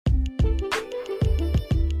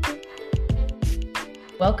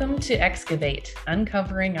Welcome to Excavate,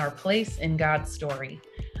 uncovering our place in God's story.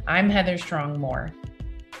 I'm Heather Strong-Moore.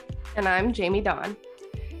 And I'm Jamie Dawn.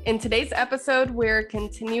 In today's episode, we're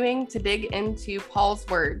continuing to dig into Paul's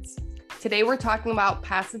words. Today, we're talking about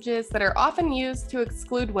passages that are often used to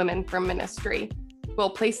exclude women from ministry.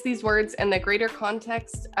 We'll place these words in the greater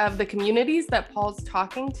context of the communities that Paul's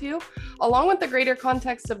talking to, along with the greater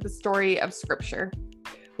context of the story of Scripture.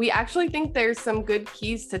 We actually think there's some good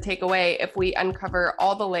keys to take away if we uncover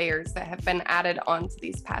all the layers that have been added onto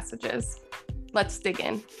these passages. Let's dig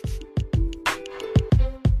in.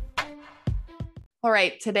 All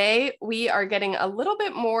right, today we are getting a little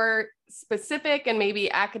bit more specific and maybe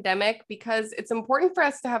academic because it's important for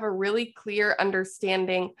us to have a really clear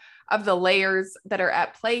understanding of the layers that are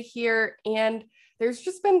at play here. And there's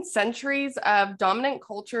just been centuries of dominant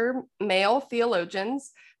culture, male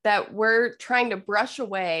theologians, that we're trying to brush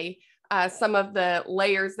away some of the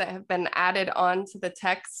layers that have been added onto the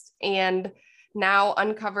text and now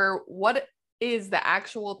uncover what is the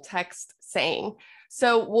actual text saying.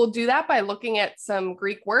 So we'll do that by looking at some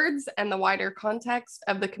Greek words and the wider context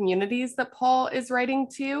of the communities that Paul is writing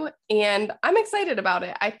to. And I'm excited about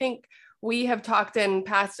it. I think we have talked in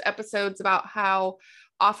past episodes about how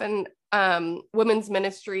often women's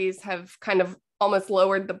ministries have kind of almost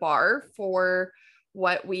lowered the bar for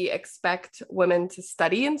what we expect women to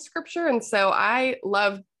study in Scripture. And so I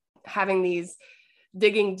love having these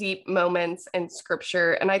digging deep moments in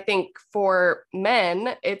Scripture. And I think for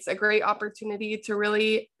men, it's a great opportunity to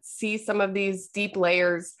really see some of these deep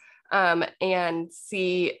layers and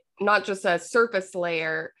see not just a surface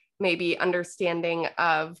layer, maybe understanding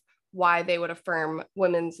of why they would affirm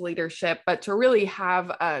women's leadership, but to really have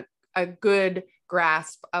a good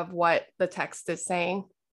grasp of what the text is saying.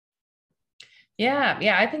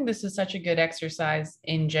 Yeah, I think this is such a good exercise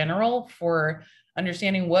in general for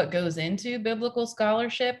understanding what goes into biblical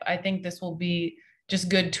scholarship. I think this will be just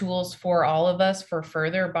good tools for all of us for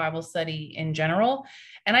further Bible study in general.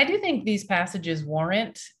 And I do think these passages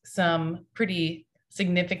warrant some pretty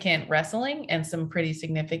significant wrestling and some pretty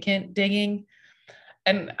significant digging.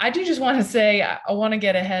 And I do just want to say, I want to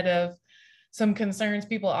get ahead of some concerns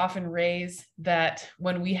people often raise that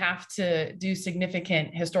when we have to do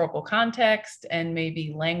significant historical context and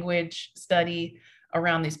maybe language study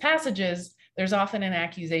around these passages, there's often an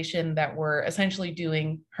accusation that we're essentially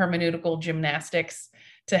doing hermeneutical gymnastics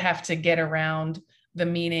to have to get around the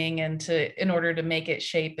meaning and in order to make it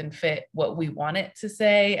shape and fit what we want it to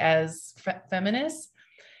say as feminists.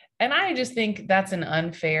 And I just think that's an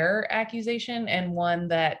unfair accusation and one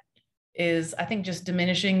that is, I think, just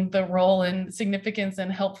diminishing the role and significance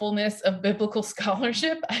and helpfulness of biblical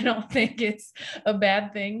scholarship. I don't think it's a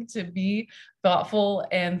bad thing to be thoughtful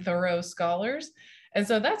and thorough scholars. And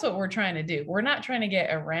so that's what we're trying to do. We're not trying to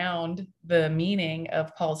get around the meaning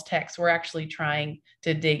of Paul's text. We're actually trying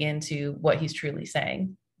to dig into what he's truly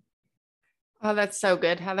saying. Oh, that's so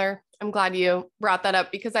good, Heather. I'm glad you brought that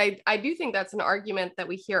up because I do think that's an argument that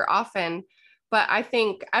we hear often. But I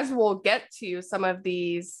think as we'll get to some of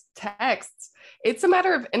these texts, it's a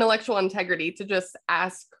matter of intellectual integrity to just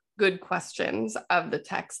ask good questions of the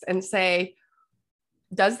text and say,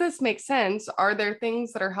 does this make sense? Are there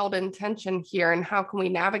things that are held in tension here and how can we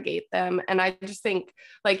navigate them? And I just think,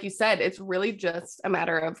 like you said, it's really just a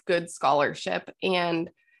matter of good scholarship and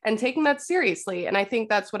taking that seriously. And I think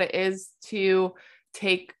that's what it is to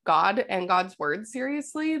take God and God's word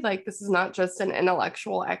seriously. Like, this is not just an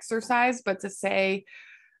intellectual exercise, but to say,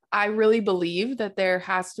 I really believe that there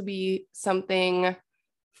has to be something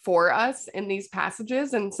for us in these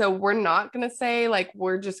passages. And so we're not going to say, like,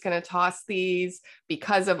 we're just going to toss these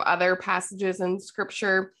because of other passages in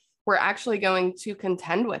Scripture. We're actually going to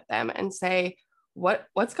contend with them and say,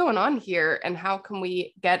 what's going on here? And how can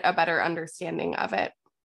we get a better understanding of it?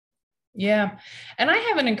 Yeah. And I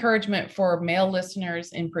have an encouragement for male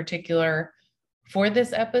listeners in particular for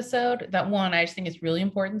this episode. That one, I just think it's really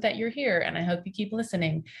important that you're here and I hope you keep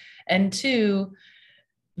listening. And two,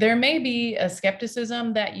 there may be a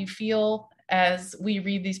skepticism that you feel as we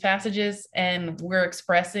read these passages and we're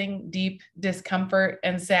expressing deep discomfort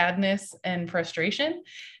and sadness and frustration.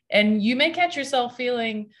 And you may catch yourself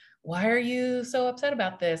feeling, why are you so upset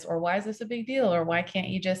about this? Or why is this a big deal? Or why can't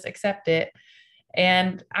you just accept it?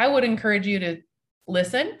 And I would encourage you to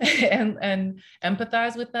listen and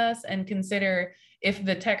empathize with us and consider if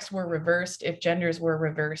the text were reversed, if genders were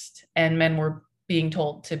reversed and men were being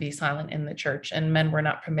told to be silent in the church and men were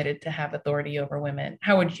not permitted to have authority over women,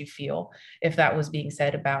 how would you feel if that was being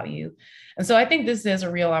said about you? And so I think this is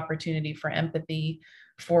a real opportunity for empathy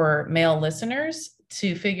for male listeners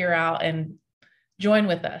to figure out and join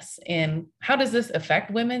with us in how does this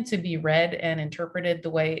affect women to be read and interpreted the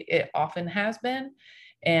way it often has been?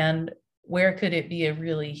 And where could it be a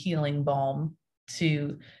really healing balm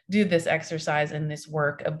to do this exercise and this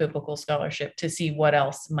work of biblical scholarship to see what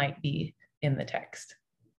else might be in the text?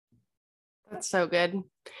 That's so good.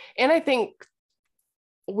 And I think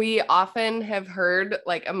we often have heard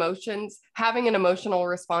like having an emotional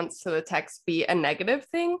response to the text be a negative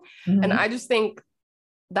thing. Mm-hmm. And I just think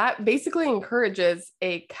that basically encourages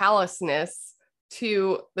a callousness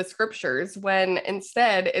to the scriptures, when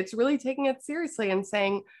instead it's really taking it seriously and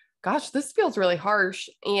saying, gosh, this feels really harsh,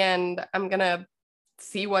 and I'm going to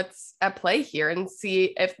see what's at play here and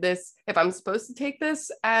see if I'm supposed to take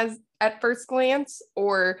this as at first glance,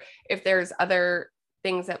 or if there's other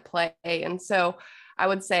things at play. And so I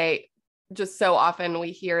would say just so often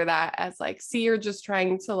we hear that as like, see, you're just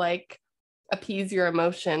trying to like appease your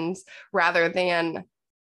emotions, rather than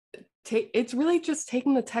it's really just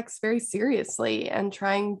taking the text very seriously and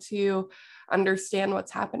trying to understand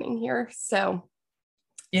what's happening here. So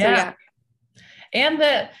yeah. And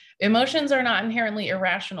that emotions are not inherently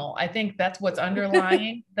irrational. I think that's what's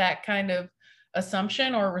underlying that kind of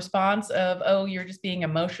assumption or response of, oh, you're just being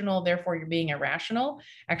emotional, therefore you're being irrational.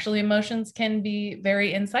 Actually, emotions can be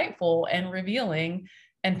very insightful and revealing.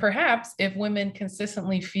 And perhaps if women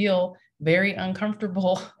consistently feel very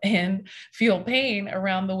uncomfortable and feel pain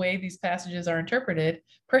around the way these passages are interpreted,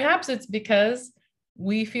 perhaps it's because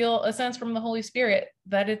we feel a sense from the Holy Spirit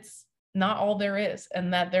that it's not all there is,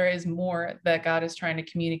 and that there is more that God is trying to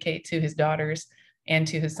communicate to his daughters and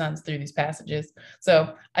to his sons through these passages.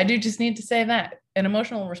 So I do just need to say that an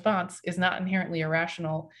emotional response is not inherently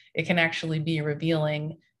irrational. It can actually be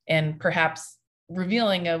revealing, and perhaps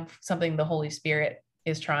revealing of something the Holy Spirit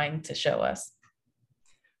is trying to show us.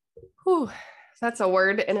 Whew, that's a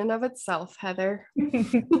word in and of itself, Heather.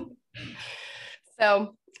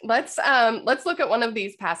 So let's look at one of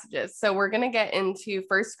these passages. So we're going to get into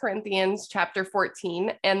 1 Corinthians chapter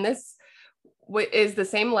 14, and this is the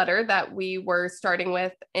same letter that we were starting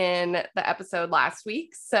with in the episode last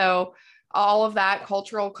week. So all of that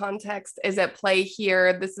cultural context is at play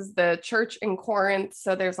here. This is the church in Corinth.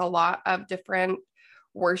 So there's a lot of different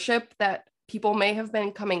worship that people may have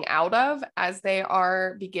been coming out of as they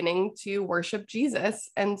are beginning to worship Jesus.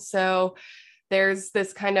 And so there's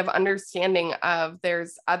this kind of understanding of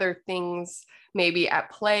there's other things maybe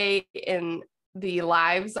at play in the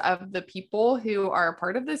lives of the people who are a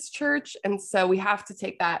part of this church. And so we have to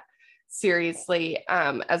take that seriously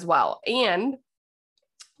as well. And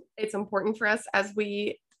it's important for us as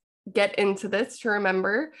we get into this to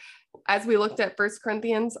remember, as we looked at 1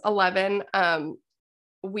 Corinthians 11,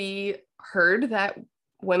 we heard that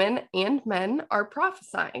women and men are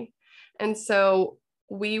prophesying. And so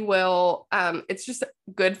we will, it's just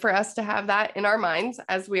good for us to have that in our minds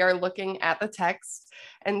as we are looking at the text.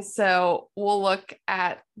 And so we'll look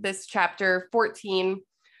at this chapter 14,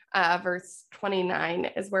 verse 29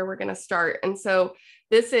 is where we're going to start. And so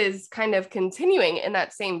this is kind of continuing in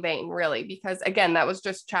that same vein, really, because again, that was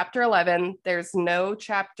just chapter 11. There's no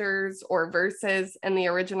chapters or verses in the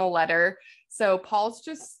original letter. So Paul's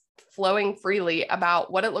just flowing freely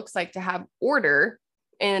about what it looks like to have order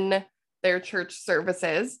in their church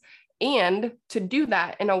services, and to do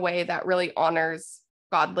that in a way that really honors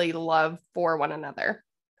godly love for one another.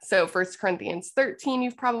 So 1 Corinthians 13,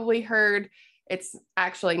 you've probably heard, it's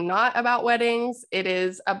actually not about weddings. It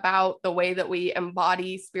is about the way that we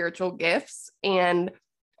embody spiritual gifts and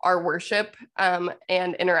our worship and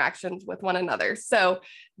interactions with one another. So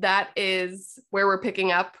that is where we're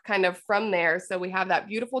picking up kind of from there. So we have that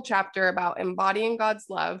beautiful chapter about embodying God's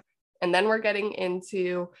love, and then we're getting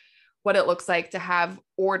into what it looks like to have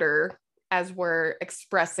order as we're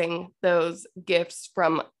expressing those gifts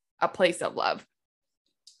from a place of love.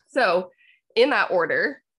 So in that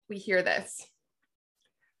order, we hear this: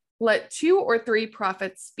 let 2 or 3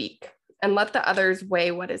 prophets speak, and let the others weigh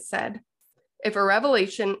what is said. If a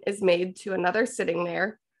revelation is made to another sitting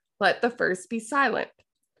there, let the first be silent.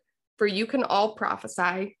 For you can all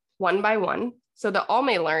prophesy one by one, so that all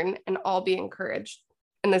may learn and all be encouraged.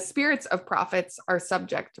 And the spirits of prophets are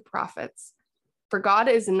subject to prophets. For God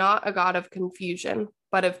is not a God of confusion,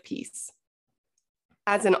 but of peace.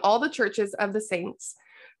 As in all the churches of the saints,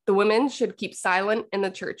 the women should keep silent in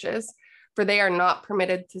the churches, for they are not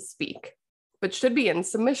permitted to speak, but should be in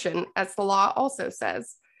submission, as the law also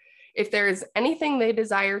says. If there is anything they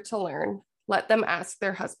desire to learn, let them ask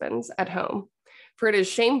their husbands at home, for it is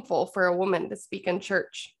shameful for a woman to speak in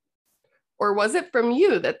church. Or was it from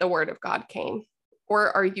you that the word of God came?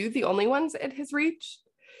 Or are you the only ones it has reached?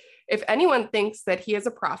 If anyone thinks that he is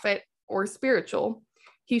a prophet or spiritual,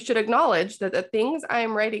 he should acknowledge that the things I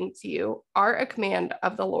am writing to you are a command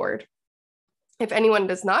of the Lord. If anyone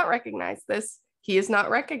does not recognize this, he is not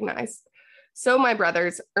recognized. So, my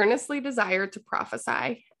brothers, earnestly desire to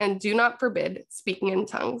prophesy, and do not forbid speaking in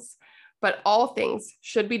tongues, but all things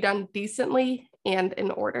should be done decently and in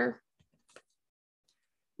order.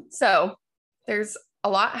 So, there's a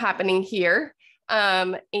lot happening here,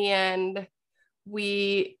 and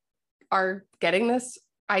we are getting this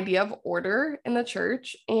idea of order in the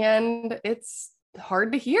church, and it's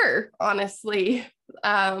hard to hear, honestly.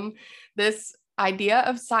 This idea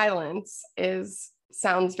of silence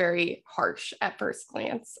sounds very harsh at first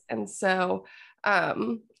glance. And so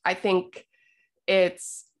I think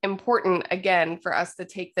it's important, again, for us to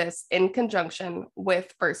take this in conjunction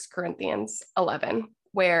with 1 Corinthians 11,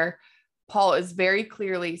 where Paul is very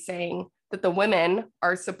clearly saying that the women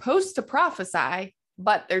are supposed to prophesy,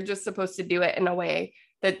 but they're just supposed to do it in a way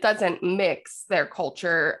that doesn't mix their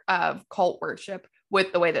culture of cult worship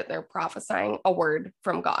with the way that they're prophesying a word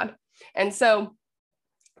from God. And so,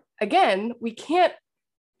 again, we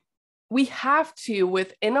have to,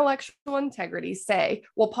 with intellectual integrity, say,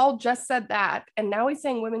 well, Paul just said that, and now he's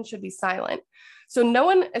saying women should be silent. So no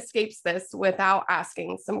one escapes this without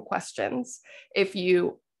asking some questions if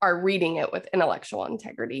you are reading it with intellectual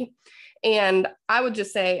integrity. And I would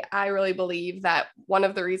just say, I really believe that one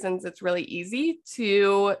of the reasons it's really easy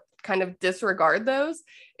to kind of disregard those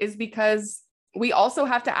is because we also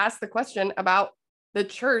have to ask the question about the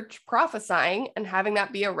church prophesying and having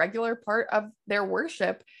that be a regular part of their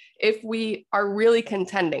worship if we are really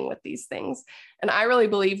contending with these things. And I really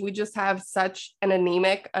believe we just have such an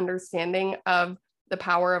anemic understanding of the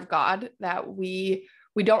power of God that we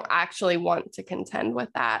don't actually want to contend with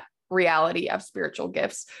that reality of spiritual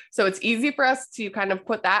gifts. So it's easy for us to kind of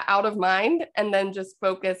put that out of mind and then just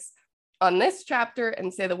focus on this chapter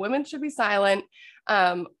and say the women should be silent,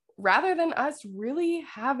 rather than us really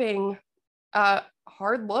having a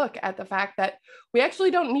hard look at the fact that we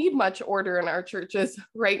actually don't need much order in our churches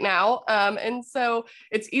right now. And so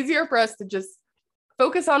it's easier for us to just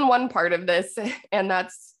focus on one part of this, and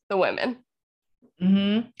that's the women.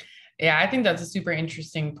 Mm-hmm. Yeah, I think that's a super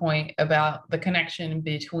interesting point about the connection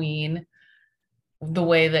between the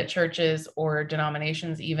way that churches or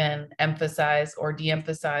denominations even emphasize or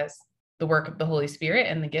de-emphasize the work of the Holy Spirit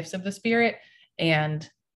and the gifts of the Spirit and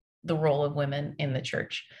the role of women in the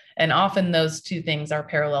church. And often those two things are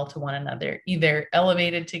parallel to one another, either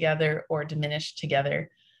elevated together or diminished together.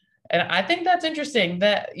 And I think that's interesting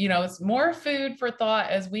that, it's more food for thought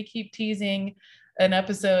as we keep teasing an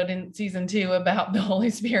episode in season 2 about the Holy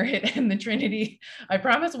Spirit and the Trinity. I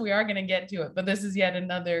promise we are going to get to it, but this is yet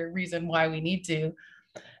another reason why we need to.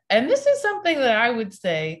 And this is something that I would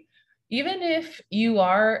say, even if you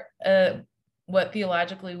are what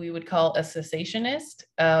theologically we would call a cessationist,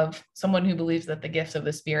 of someone who believes that the gifts of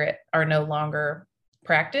the Spirit are no longer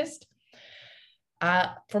practiced.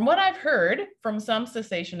 From what I've heard from some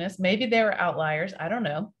cessationists, maybe they were outliers, I don't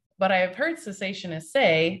know, but I have heard cessationists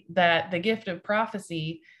say that the gift of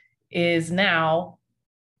prophecy is now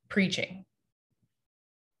preaching,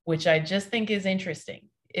 which I just think is interesting.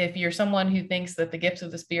 If you're someone who thinks that the gifts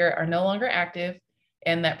of the Spirit are no longer active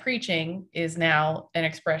and that preaching is now an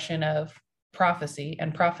expression of prophecy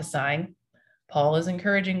and prophesying, Paul is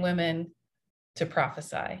encouraging women to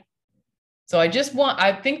prophesy. So I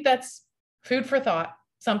think that's food for thought,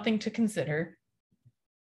 something to consider.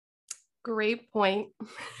 Great point.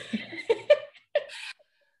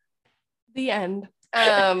 The end.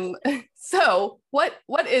 So what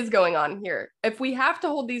is going on here? If we have to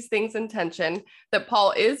hold these things in tension, that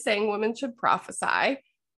Paul is saying women should prophesy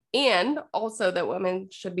and also that women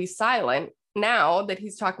should be silent, now that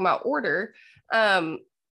he's talking about order,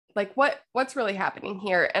 like what's really happening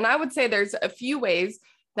here? And I would say there's a few ways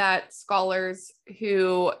that scholars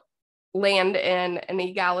who land in an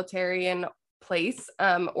egalitarian place,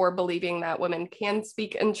 or believing that women can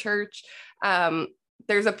speak in church,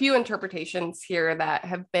 there's a few interpretations here that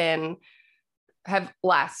have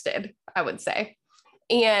lasted, I would say.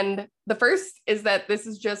 And the first is that this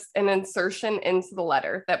is just an insertion into the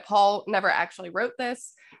letter, that Paul never actually wrote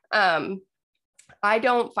this. I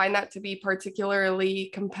don't find that to be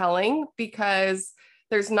particularly compelling because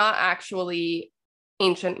there's not actually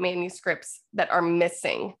ancient manuscripts that are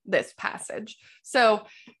missing this passage. So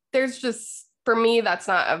there's just, for me, that's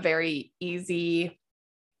not a very easy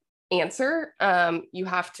answer.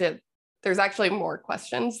 There's actually more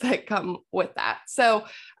questions that come with that. So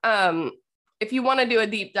if you want to do a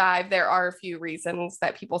deep dive, there are a few reasons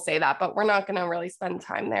that people say that, but we're not going to really spend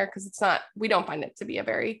time there because we don't find it to be a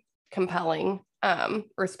very compelling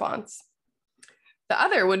response. The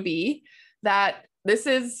other would be that this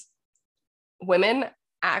is women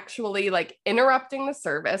actually like interrupting the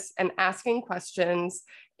service and asking questions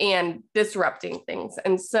and disrupting things.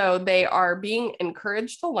 And so they are being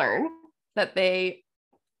encouraged to learn that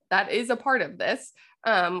that is a part of this,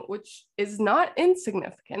 which is not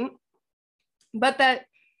insignificant, but that,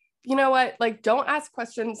 you know what, like, don't ask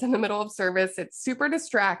questions in the middle of service. It's super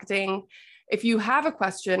distracting. If you have a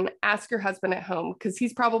question, ask your husband at home, because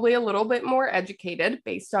he's probably a little bit more educated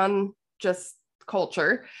based on just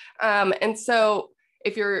culture. And so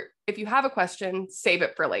if you have a question, save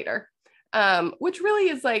it for later, which really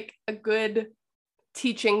is like a good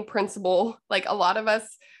teaching principle. Like, a lot of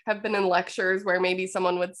us have been in lectures where maybe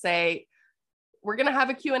someone would say, we're going to have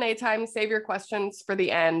a Q&A time, save your questions for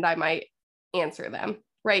the end, I might answer them,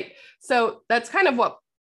 right? So that's kind of what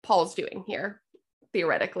Paul's doing here,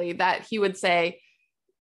 theoretically, that he would say,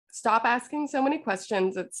 stop asking so many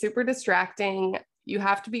questions. It's super distracting. You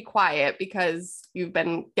have to be quiet because you've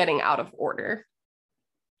been getting out of order.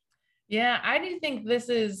 Yeah, I do think this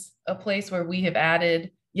is a place where we have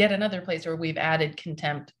added, yet another place where we've added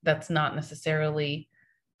contempt that's not necessarily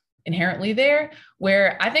inherently there,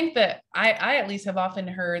 where I think that I at least have often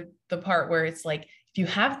heard the part where it's like, if you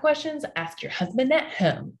have questions, ask your husband at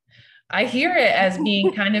home. I hear it as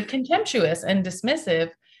being kind of contemptuous and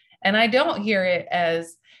dismissive. And I don't hear it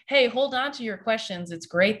as, hey, hold on to your questions. It's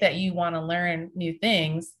great that you want to learn new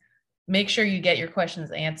things. Make sure you get your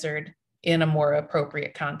questions answered in a more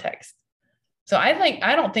appropriate context. So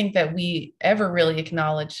I don't think that we ever really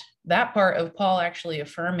acknowledge that part of Paul actually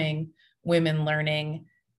affirming women learning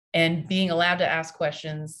and being allowed to ask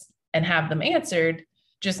questions and have them answered,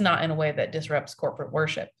 just not in a way that disrupts corporate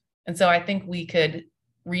worship. And so I think we could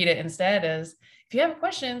read it instead as, if you have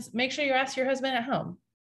questions, make sure you ask your husband at home.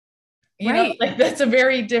 You know, like, that's a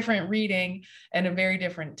very different reading and a very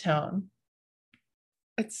different tone.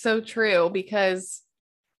 It's so true, because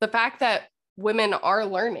the fact that women are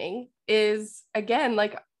learning is, again,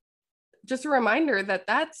 like, just a reminder that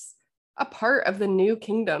that's a part of the new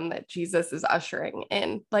kingdom that Jesus is ushering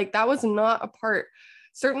in. Like, that was not a part,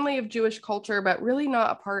 certainly, of Jewish culture, but really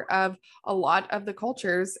not a part of a lot of the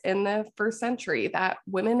cultures in the first century, that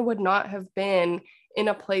women would not have been in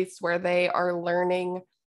a place where they are learning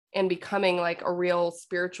and becoming like a real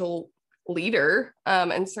spiritual leader,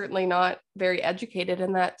 and certainly not very educated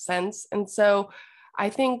in that sense. And so I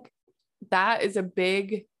think that is a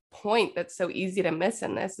big point that's so easy to miss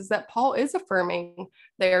in this, is that Paul is affirming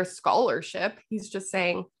their scholarship. He's just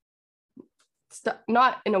saying,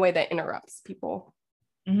 not in a way that interrupts people.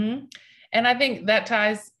 Mm-hmm. And I think that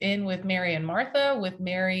ties in with Mary and Martha, with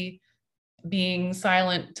Mary being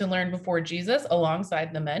silent to learn before Jesus,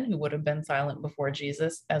 alongside the men who would have been silent before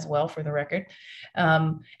Jesus as well, for the record.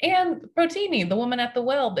 And Protini, the woman at the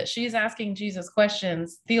well, that she's asking Jesus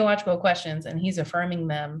questions, theological questions, and he's affirming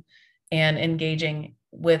them and engaging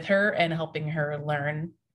with her and helping her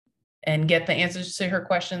learn and get the answers to her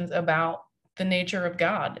questions about the nature of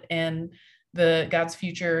God and God's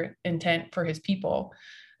future intent for his people.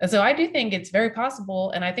 And so I do think it's very possible,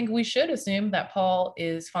 and I think we should assume that Paul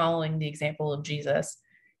is following the example of Jesus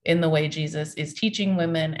in the way Jesus is teaching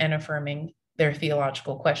women and affirming their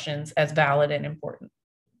theological questions as valid and important.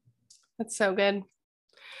 That's so good.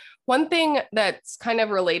 One thing that's kind of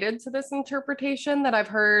related to this interpretation that I've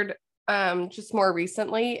heard just more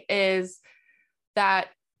recently is that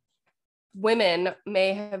women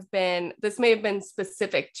may have been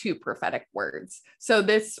specific to prophetic words. So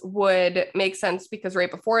this would make sense because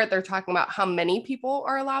right before it, they're talking about how many people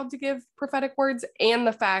are allowed to give prophetic words, and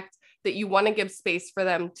the fact that you want to give space for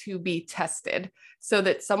them to be tested so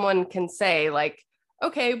that someone can say, like,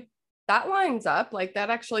 okay, that lines up. Like, that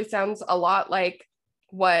actually sounds a lot like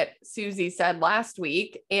what Susie said last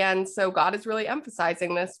week. And so God is really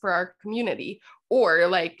emphasizing this for our community. Or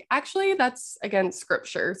like, actually, that's against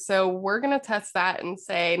scripture. So we're going to test that and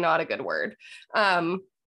say not a good word.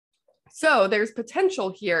 So there's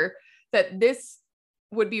potential here that this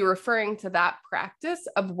would be referring to that practice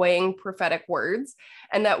of weighing prophetic words,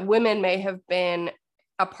 and that women may have been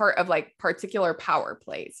a part of like particular power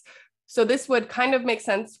plays. So this would kind of make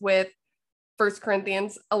sense with 1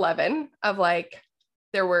 Corinthians 11 of like,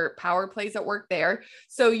 there were power plays at work there.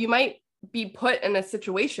 So you might be put in a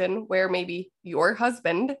situation where maybe your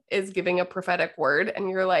husband is giving a prophetic word and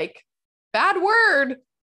you're like, bad word.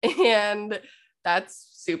 And that's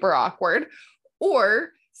super awkward. Or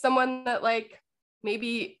someone that like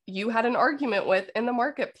maybe you had an argument with in the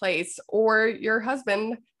marketplace, or your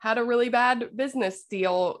husband had a really bad business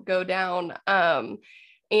deal go down.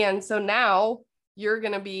 And so now you're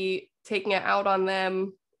going to be taking it out on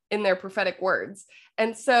them in their prophetic words.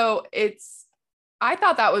 And so I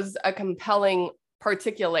thought that was a compelling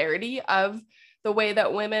particularity of the way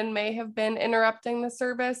that women may have been interrupting the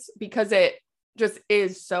service, because it just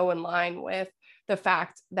is so in line with the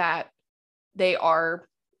fact that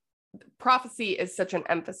prophecy is such an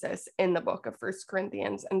emphasis in the book of First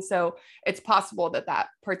Corinthians. And so it's possible that that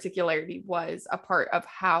particularity was a part of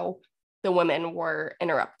how the women were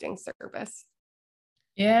interrupting service.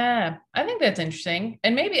 Yeah, I think that's interesting.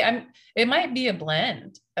 And maybe it might be a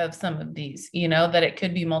blend of some of these, that it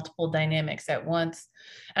could be multiple dynamics at once.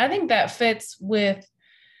 And I think that fits with,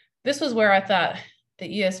 this was where I thought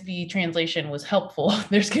the ESV translation was helpful.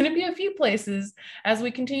 There's going to be a few places as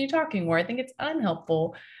we continue talking where I think it's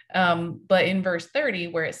unhelpful. But in verse 30,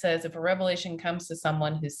 where it says, if a revelation comes to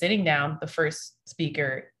someone who's sitting down, the first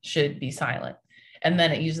speaker should be silent. And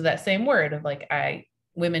then it uses that same word of like,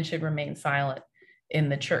 women should remain silent in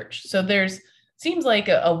the church. So seems like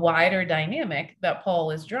a wider dynamic that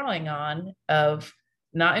Paul is drawing on of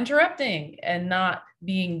not interrupting and not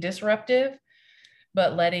being disruptive,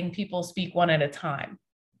 but letting people speak one at a time.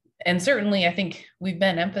 And certainly I think we've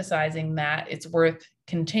been emphasizing that. It's worth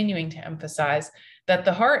continuing to emphasize that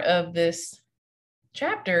the heart of this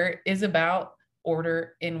chapter is about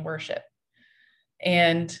order in worship.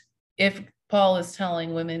 And if Paul is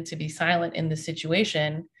telling women to be silent in the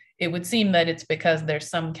situation, it would seem that it's because there's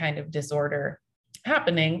some kind of disorder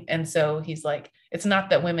happening. And so he's like, it's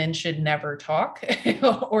not that women should never talk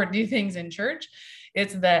or do things in church.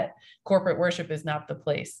 It's that corporate worship is not the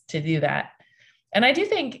place to do that. And I do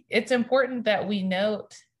think it's important that we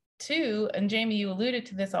note too, and Jamie, you alluded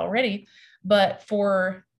to this already, but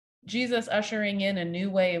for Jesus ushering in a new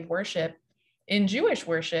way of worship, in Jewish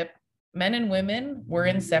worship, men and women were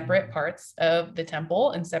in separate parts of the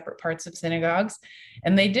temple and separate parts of synagogues,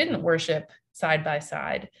 and they didn't worship side by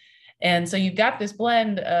side. And so you've got this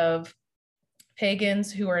blend of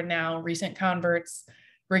pagans who are now recent converts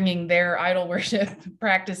bringing their idol worship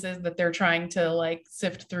practices that they're trying to like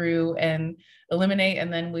sift through and eliminate.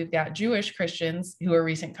 And then we've got Jewish Christians who are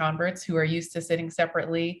recent converts who are used to sitting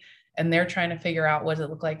separately, and they're trying to figure out what does it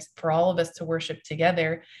look like for all of us to worship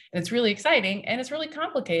together. And it's really exciting and it's really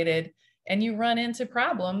complicated. And you run into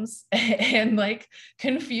problems and like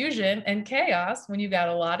confusion and chaos when you've got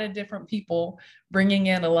a lot of different people bringing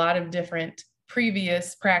in a lot of different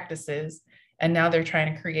previous practices. And now they're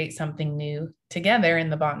trying to create something new together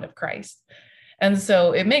in the bond of Christ. And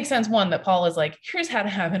so it makes sense, one, that Paul is like, here's how to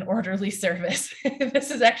have an orderly service.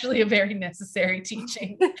 This is actually a very necessary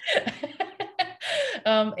teaching.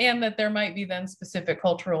 And that there might be then specific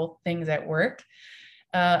cultural things at work.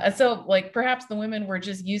 And so like perhaps the women were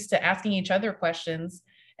just used to asking each other questions,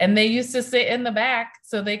 and they used to sit in the back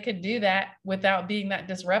so they could do that without being that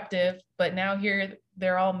disruptive. But now here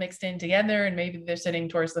they're all mixed in together, and maybe they're sitting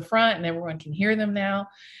towards the front and everyone can hear them now.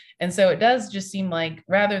 And so it does just seem like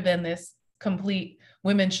rather than this complete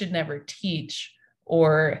women should never teach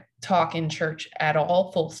or talk in church at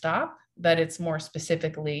all, full stop, that it's more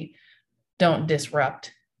specifically don't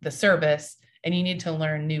disrupt the service, and you need to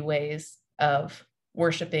learn new ways of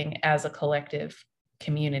worshiping as a collective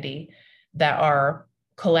community that are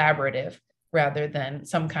collaborative rather than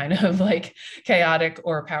some kind of like chaotic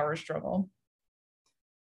or power struggle.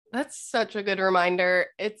 That's such a good reminder.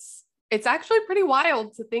 It's actually pretty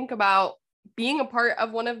wild to think about being a part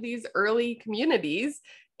of one of these early communities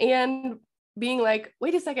and being like,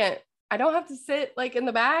 wait a second, I don't have to sit like in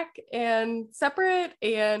the back and separate.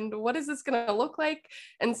 And what is this going to look like?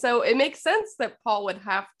 And so it makes sense that Paul would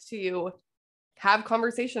have to have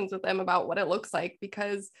conversations with them about what it looks like,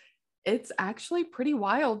 because it's actually pretty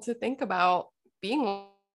wild to think about being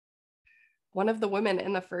one of the women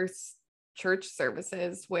in the first church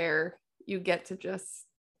services where you get to just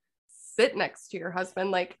sit next to your husband.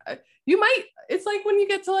 Like it's like when you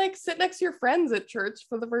get to like sit next to your friends at church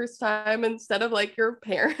for the first time instead of like your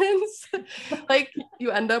parents, like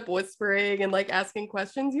you end up whispering and like asking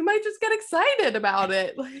questions. You might just get excited about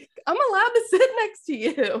it. Like, I'm allowed to sit next to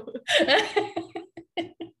you.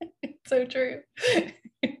 So true.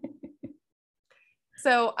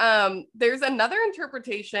 So there's another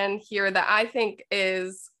interpretation here that I think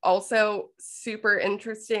is also super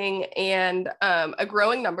interesting, and a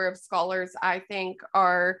growing number of scholars, I think,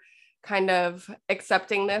 are kind of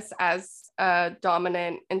accepting this as a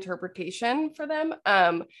dominant interpretation for them.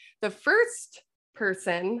 The first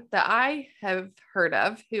person that I have heard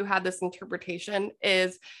of who had this interpretation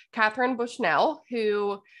is Catherine Bushnell,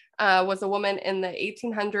 who was a woman in the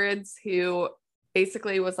 1800s who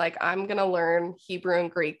basically was like, I'm going to learn Hebrew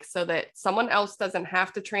and Greek so that someone else doesn't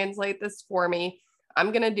have to translate this for me.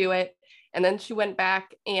 I'm going to do it. And then she went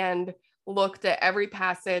back and looked at every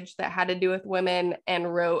passage that had to do with women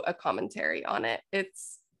and wrote a commentary on it.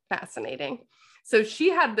 It's fascinating. So she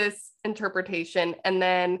had this interpretation, and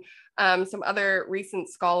then some other recent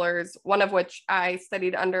scholars, one of which I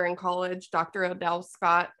studied under in college, Dr. Odell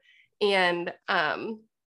Scott, and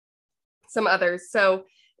some others. So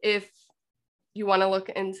if you want to look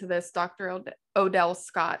into this, Dr. Odell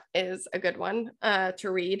Scott is a good one to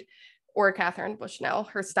read, or Catherine Bushnell.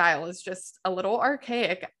 Her style is just a little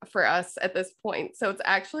archaic for us at this point. So it's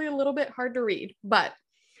actually a little bit hard to read. But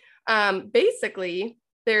basically,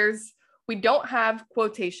 we don't have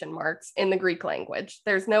quotation marks in the Greek language.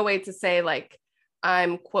 There's no way to say, like,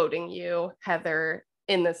 I'm quoting you, Heather,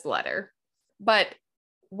 in this letter. But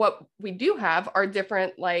what we do have are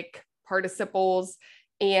different, like, participles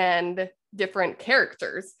and different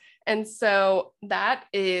characters. And so that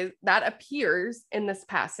appears in this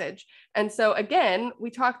passage. And so again,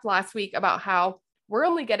 we talked last week about how we're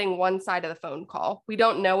only getting one side of the phone call. We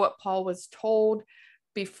don't know what Paul was told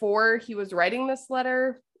before he was writing this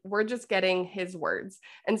letter. We're just getting his words.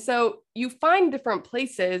 And so you find different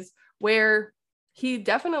places where he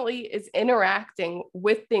definitely is interacting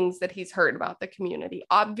with things that he's heard about the community.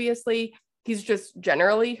 Obviously, he's just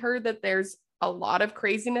generally heard that there's a lot of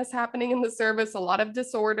craziness happening in the service, a lot of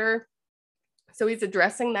disorder. So he's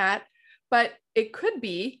addressing that. But it could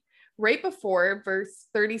be right before verse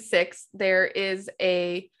 36, there is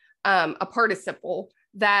a participle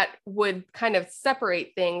that would kind of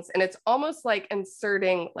separate things. And it's almost like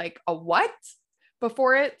inserting like a what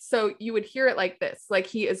before it. So you would hear it like this, like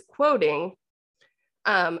he is quoting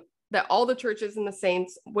that all the churches and the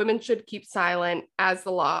saints, women should keep silent, as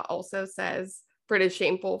the law also says, for it is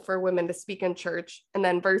shameful for women to speak in church. And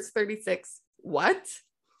then verse 36, what?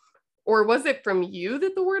 Or was it from you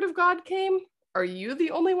that the word of God came? Are you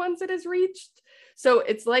the only ones it has reached? So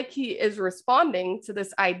it's like he is responding to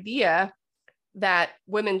this idea that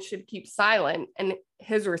women should keep silent. And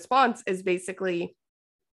his response is basically,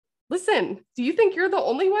 listen, do you think you're the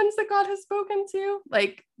only ones that God has spoken to?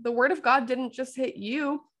 Like, the word of God didn't just hit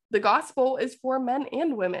you. The gospel is for men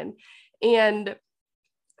and women. And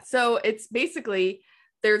so it's basically,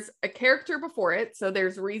 there's a character before it. So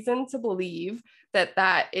there's reason to believe that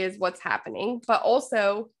that is what's happening. But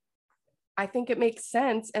also, I think it makes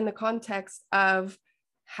sense in the context of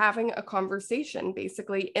having a conversation,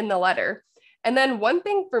 basically, in the letter. And then one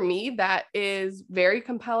thing for me that is very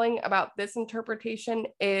compelling about this interpretation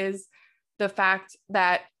is the fact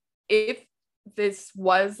that if this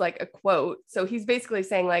was like a quote, so he's basically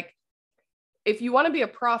saying, like, if you want to be a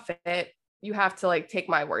prophet, you have to like take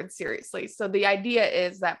my word seriously. So the idea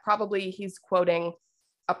is that probably he's quoting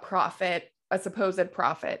a prophet, a supposed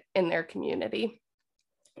prophet in their community.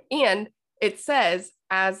 And it says,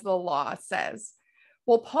 as the law says.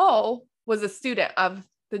 Well, Paul was a student of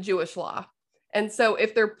the Jewish law. And so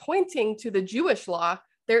if they're pointing to the Jewish law,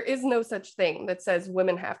 there is no such thing that says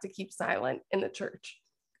women have to keep silent in the church,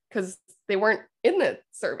 because they weren't in the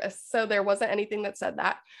service. So there wasn't anything that said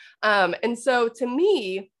that. And so to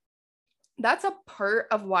me, that's a part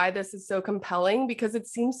of why this is so compelling, because it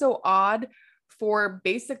seems so odd for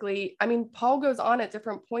basically, I mean, Paul goes on at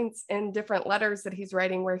different points in different letters that he's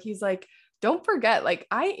writing where he's like, don't forget, like,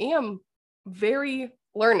 I am very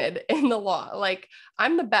learned in the law. Like,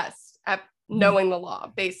 I'm the best at knowing the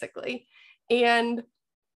law, basically. And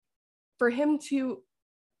for him to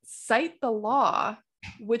cite the law,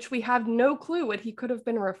 which we have no clue what he could have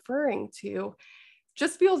been referring to,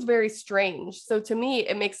 just feels very strange. So to me,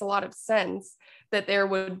 it makes a lot of sense that there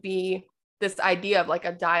would be this idea of like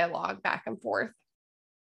a dialogue back and forth.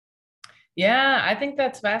 Yeah, I think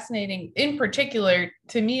that's fascinating. In particular,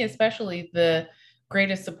 to me, especially, the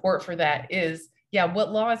greatest support for that is, yeah,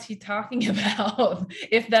 what law is he talking about?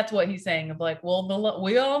 If that's what he's saying, of like, well, the law,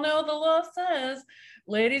 we all know the law says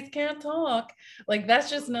ladies can't talk. Like, that's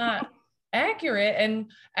just not accurate. And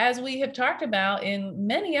as we have talked about in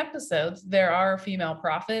many episodes, there are female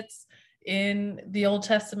prophets in the Old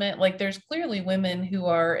Testament. Like, there's clearly women who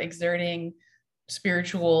are exerting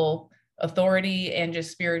spiritual authority and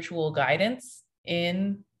just spiritual guidance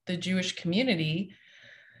in the Jewish community.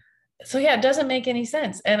 So yeah, it doesn't make any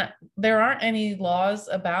sense. And there aren't any laws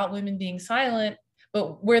about women being silent,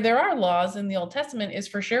 but where there are laws in the Old Testament is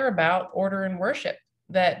for sure about order and worship,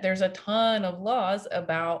 that there's a ton of laws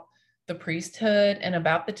about the priesthood and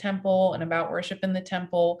about the temple and about worship in the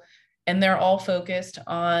temple. And they're all focused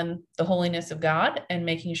on the holiness of God and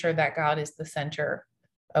making sure that God is the center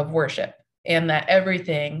of worship, and that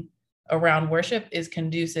everything around worship is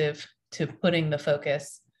conducive to putting the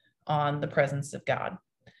focus on the presence of God.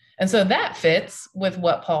 And so that fits with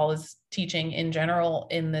what Paul is teaching in general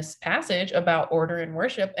in this passage about order and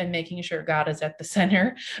worship, and making sure God is at the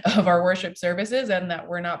center of our worship services and that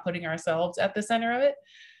we're not putting ourselves at the center of it.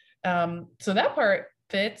 So that part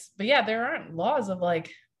fits. But yeah, there aren't laws of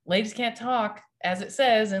like ladies can't talk as it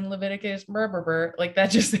says in Leviticus, like that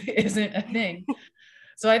just isn't a thing.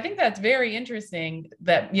 So I think that's very interesting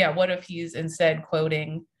that, yeah, what if he's instead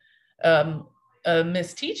quoting um, a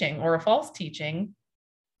misteaching or a false teaching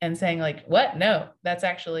and saying like, what? No, that's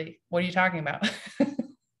actually, what are you talking about?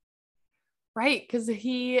 Right. Because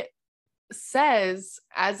he says,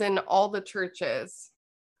 as in all the churches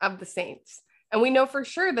of the saints. And we know for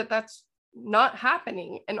sure that that's not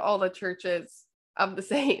happening in all the churches of the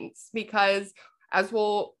saints, because as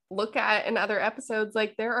we'll look at in other episodes,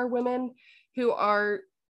 like there are women who are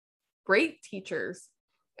great teachers.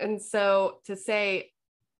 And so to say,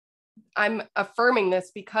 I'm affirming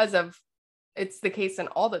this because of it's the case in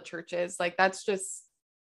all the churches, like that's just,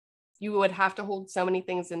 you would have to hold so many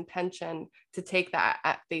things in tension to take that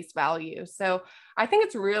at face value. So I think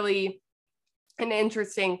it's really an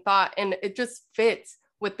interesting thought, and it just fits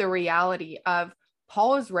with the reality of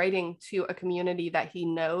Paul is writing to a community that he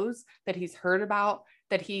knows, that he's heard about,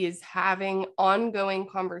 that he is having ongoing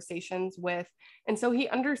conversations with. And so he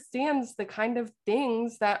understands the kind of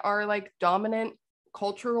things that are like dominant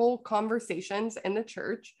cultural conversations in the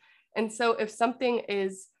church. And so if something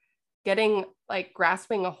is getting like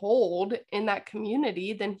grasping a hold in that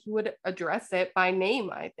community, then he would address it by name,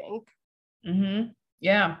 I think. Mm-hmm.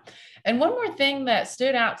 Yeah. And one more thing that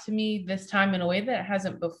stood out to me this time in a way that it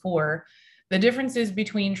hasn't before, the differences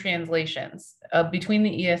between translations, between the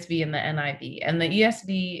ESV and the NIV. And the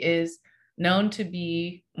ESV is known to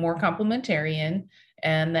be more complementarian,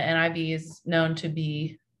 and the NIV is known to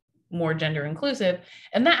be more gender inclusive.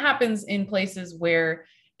 And that happens in places where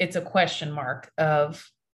it's a question mark of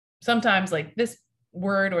sometimes like this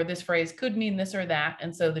word or this phrase could mean this or that.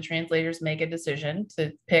 And so the translators make a decision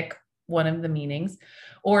to pick one of the meanings.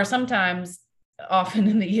 Or sometimes, often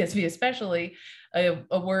in the ESV especially,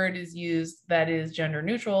 a word is used that is gender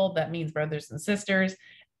neutral, that means brothers and sisters,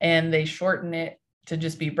 and they shorten it to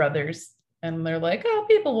just be brothers. And they're like, oh,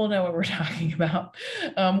 people will know what we're talking about.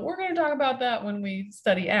 We're going to talk about that when we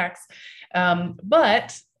study Acts.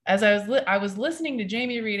 But as I was listening to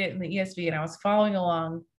Jamie read it in the ESV, and I was following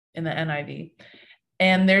along in the NIV,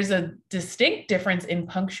 and there's a distinct difference in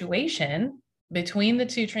punctuation between the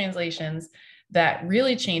two translations that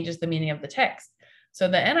really changes the meaning of the text. So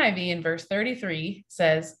the NIV in verse 33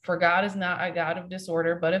 says, "For God is not a God of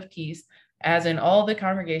disorder, but of peace, as in all the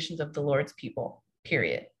congregations of the Lord's people,"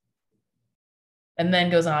 period. And then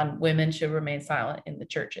goes on, "Women should remain silent in the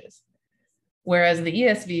churches." Whereas the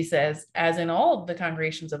ESV says, "As in all the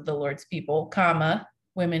congregations of the Lord's people, comma,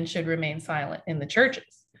 women should remain silent in the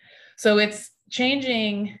churches." So it's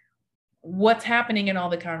changing what's happening in all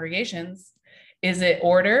the congregations. Is it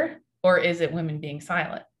order or is it women being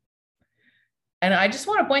silent? And I just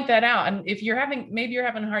want to point that out. And if maybe you're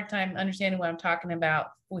having a hard time understanding what I'm talking about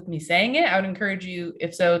with me saying it, I would encourage you,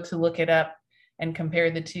 if so, to look it up and compare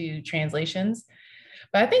the two translations.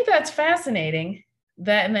 But I think that's fascinating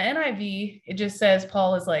that in the NIV, it just says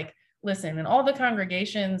Paul is like, listen, in all the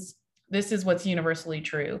congregations, this is what's universally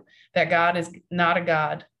true, that God is not a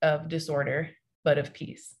God of disorder, but of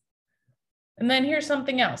peace. And then here's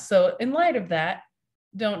something else. So in light of that,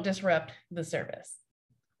 don't disrupt the service.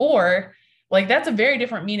 Or like, that's a very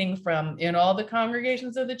different meaning from in all the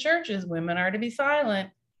congregations of the churches, women are to be silent.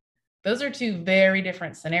 Those are two very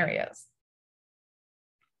different scenarios.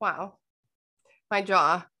 Wow. My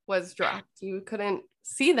jaw was dropped. You couldn't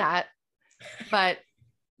see that, but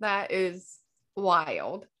that is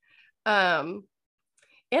wild. And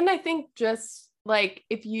I think just like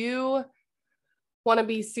if you want to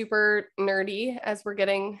be super nerdy as we're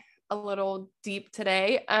getting a little deep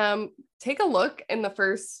today, take a look in the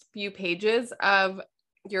first few pages of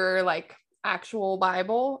your like actual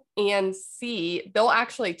Bible and see, they'll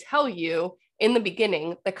actually tell you in the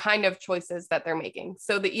beginning the kind of choices that they're making.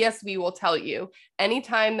 So the ESV will tell you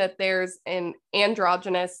anytime that there's an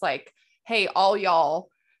androgynous, like, hey, all y'all,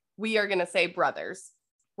 we are going to say brothers.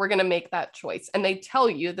 We're going to make that choice. And they tell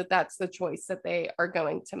you that that's the choice that they are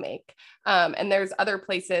going to make. And there's other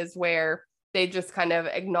places where they just kind of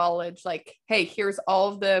acknowledge like, hey, here's all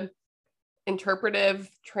of the interpretive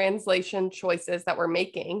translation choices that we're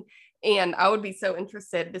making. And I would be so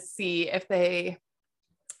interested to see if they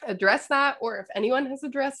address that or if anyone has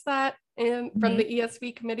addressed that from the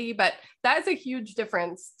ESV committee. But that is a huge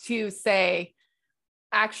difference to say,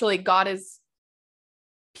 actually, God is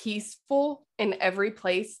peaceful in every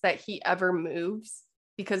place that he ever moves,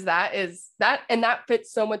 because that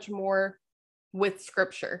fits so much more with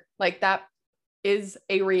scripture. Like that is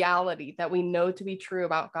a reality that we know to be true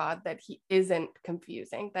about God, that he isn't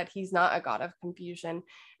confusing, that he's not a God of confusion,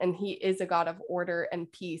 and he is a God of order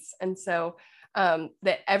and peace. And so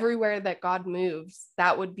that everywhere that God moves,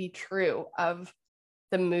 that would be true of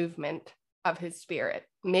the movement of his spirit.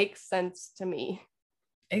 Makes sense to me.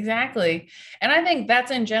 Exactly. And I think that's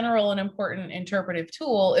in general an important interpretive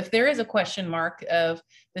tool. If there is a question mark of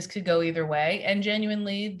this could go either way, and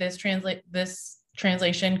genuinely this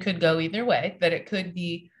translation could go either way, that it could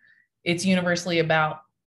be, it's universally about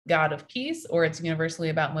God of peace, or it's universally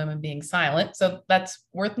about women being silent. So that's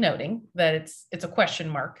worth noting, that it's a question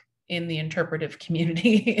mark in the interpretive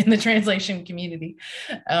community, in the translation community.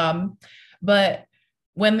 But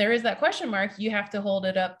when there is that question mark, you have to hold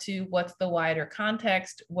it up to what's the wider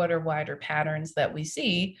context, what are wider patterns that we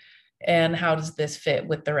see, and how does this fit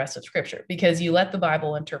with the rest of scripture? Because you let the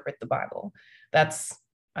Bible interpret the Bible. That's,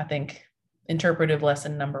 I think, interpretive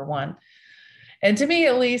lesson number one. And to me,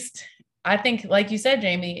 at least, I think, like you said,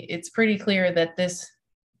 Jamie, it's pretty clear that this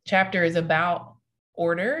chapter is about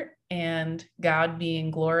order and God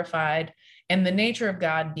being glorified and the nature of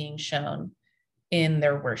God being shown in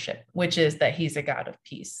their worship, which is that he's a God of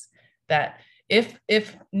peace. That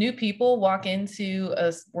if new people walk into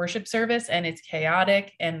a worship service and it's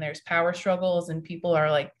chaotic and there's power struggles and people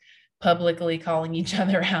are like publicly calling each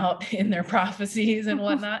other out in their prophecies and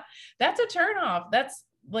whatnot, that's a turnoff. That's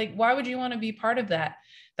like, why would you want to be part of that?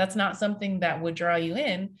 That's not something that would draw you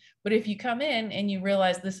in. But if you come in and you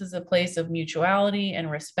realize this is a place of mutuality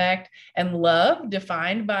and respect and love,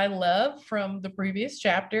 defined by love from the previous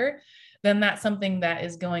chapter, then that's something that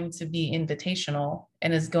is going to be invitational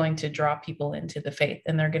and is going to draw people into the faith.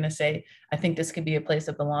 And they're going to say, I think this could be a place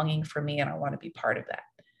of belonging for me, and I want to be part of that.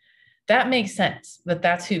 That makes sense, that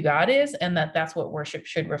that's who God is and that that's what worship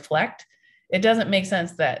should reflect. It doesn't make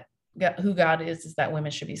sense that who God is that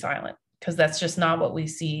women should be silent, because that's just not what we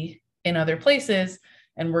see in other places.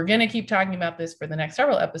 And we're going to keep talking about this for the next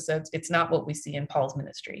several episodes. It's not what we see in Paul's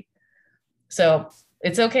ministry. So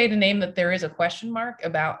it's okay to name that there is a question mark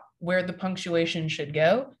about where the punctuation should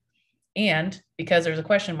go. And because there's a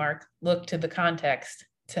question mark, look to the context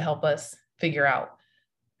to help us figure out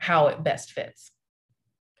how it best fits.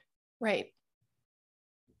 Right.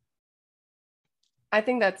 I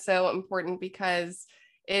think that's so important because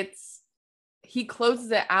he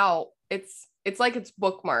closes it out. It's like it's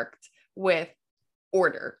bookmarked with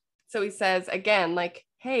order. So he says again, like,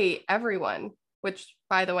 hey, everyone, which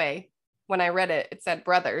by the way, when I read it, it said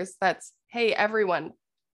brothers. That's, hey, everyone,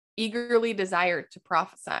 eagerly desire to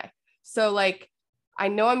prophesy. So like, I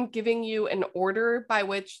know I'm giving you an order by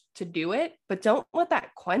which to do it, but don't let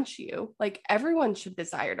that quench you. Like, everyone should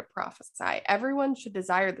desire to prophesy. Everyone should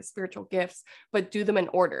desire the spiritual gifts, but do them in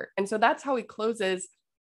order. And so that's how he closes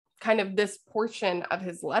kind of this portion of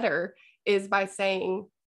his letter, is by saying,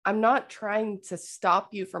 I'm not trying to stop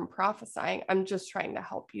you from prophesying. I'm just trying to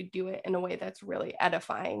help you do it in a way that's really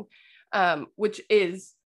edifying, which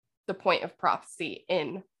is the point of prophecy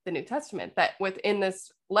in the New Testament. That within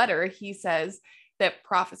this letter, he says that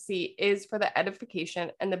prophecy is for the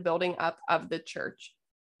edification and the building up of the church.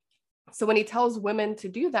 So when he tells women to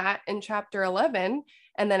do that in chapter 11,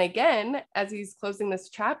 and then again, as he's closing this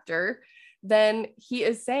chapter, then he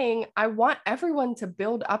is saying, I want everyone to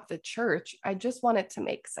build up the church. I just want it to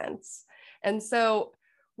make sense. And so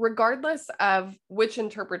regardless of which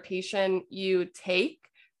interpretation you take,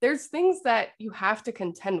 there's things that you have to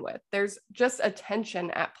contend with. There's just a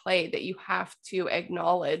tension at play that you have to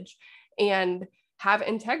acknowledge and have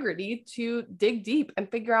integrity to dig deep and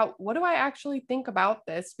figure out, what do I actually think about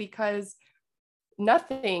this? Because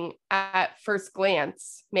nothing at first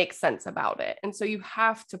glance makes sense about it. And so you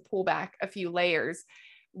have to pull back a few layers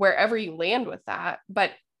wherever you land with that.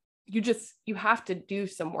 But you have to do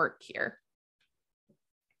some work here.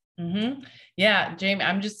 Mm-hmm. Yeah, Jamie,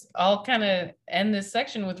 I'll kind of end this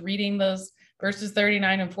section with reading those verses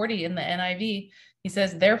 39 and 40 in the NIV. He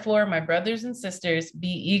says, therefore, my brothers and sisters, be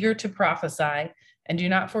eager to prophesy and do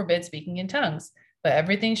not forbid speaking in tongues, but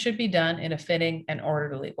everything should be done in a fitting and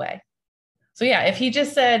orderly way. So yeah, if he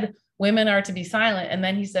just said women are to be silent, and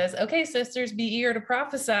then he says, okay, sisters, be eager to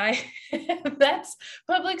prophesy, that's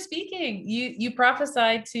public speaking. You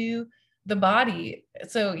prophesy to the body.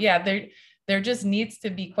 So yeah, there just needs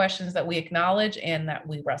to be questions that we acknowledge and that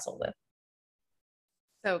we wrestle with.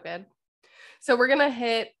 So good. So we're going to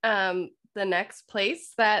hit the next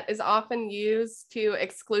place that is often used to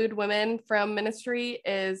exclude women from ministry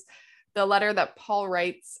is the letter that Paul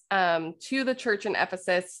writes to the church in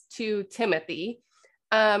Ephesus to Timothy.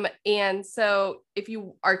 And so if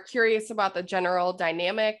you are curious about the general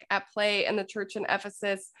dynamic at play in the church in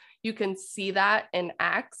Ephesus, You can see that in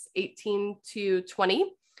Acts 18-20.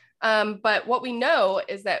 But what we know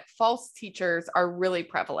is that false teachers are really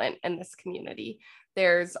prevalent in this community.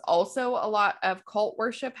 There's also a lot of cult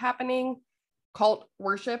worship happening. Cult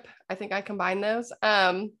worship, I think I combined those.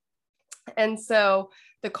 And so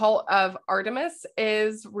the cult of Artemis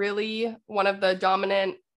is really one of the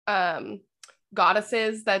dominant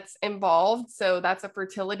goddesses that's involved. So that's a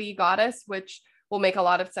fertility goddess, which will make a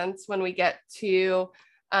lot of sense when we get to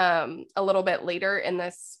a little bit later in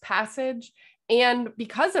this passage. And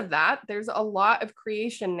because of that, there's a lot of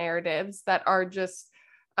creation narratives that are just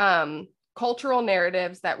cultural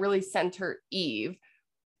narratives that really center Eve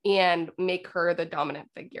and make her the dominant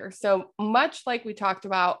figure. So much like we talked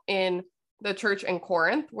about in the church in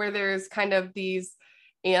Corinth, where there's kind of these,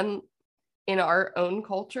 and in our own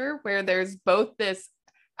culture, where there's both this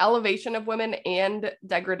elevation of women and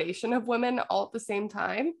degradation of women all at the same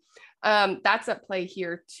time. That's at play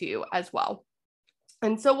here too, as well.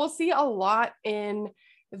 And so we'll see a lot in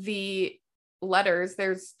the letters.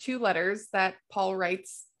 There's 2 letters that Paul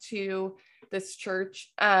writes to this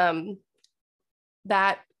church,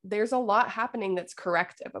 that there's a lot happening that's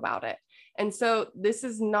corrective about it. And so this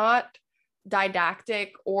is not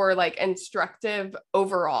didactic or like instructive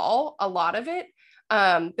overall, a lot of it.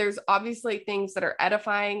 There's obviously things that are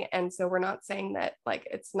edifying. And so we're not saying that like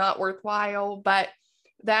it's not worthwhile, but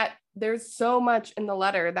that there's so much in the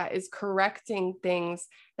letter that is correcting things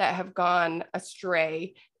that have gone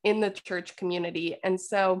astray in the church community. And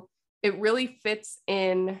so it really fits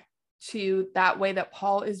in to that way that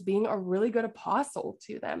Paul is being a really good apostle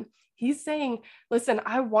to them. He's saying, listen,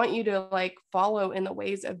 I want you to like follow in the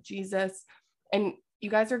ways of Jesus. And you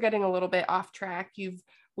guys are getting a little bit off track. You've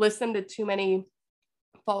listened to too many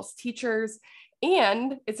false teachers.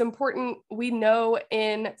 And it's important, we know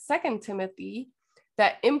in 2 Timothy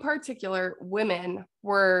that in particular, women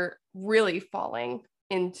were really falling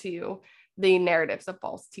into the narratives of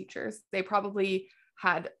false teachers. They probably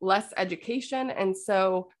had less education. And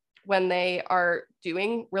so when they are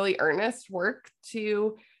doing really earnest work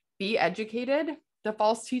to be educated, the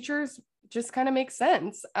false teachers just kind of make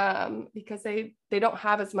sense because they don't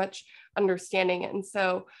have as much understanding. And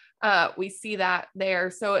so we see that there.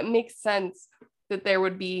 So it makes sense that there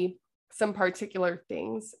would be some particular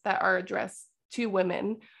things that are addressed to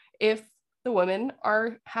women if the women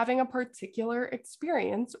are having a particular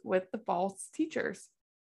experience with the false teachers.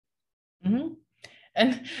 Mm-hmm.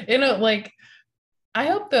 And, you know, like, I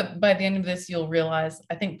hope that by the end of this, you'll realize,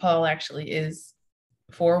 I think Paul actually is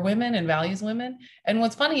for women and values women. And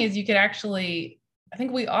what's funny is you could actually, I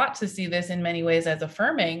think we ought to see this in many ways as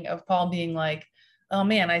affirming of Paul being like, oh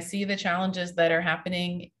man, I see the challenges that are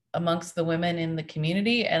happening amongst the women in the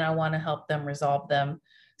community, and I want to help them resolve them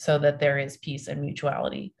so that there is peace and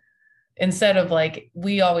mutuality. Instead of like,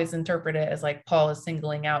 we always interpret it as like Paul is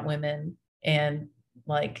singling out women and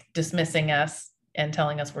like dismissing us and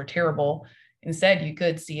telling us we're terrible. Instead, you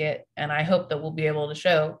could see it. And I hope that we'll be able to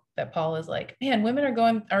show that Paul is like, man,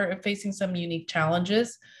 women are facing some unique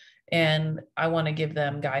challenges, and I want to give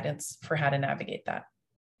them guidance for how to navigate that.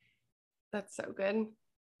 That's so good.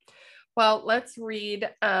 Well, let's read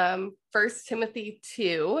 1 Timothy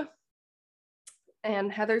 2.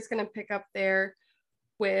 And Heather's going to pick up there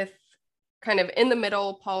with kind of in the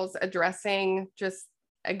middle, Paul's addressing just,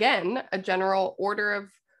 again, a general order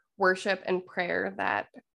of worship and prayer that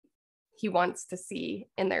he wants to see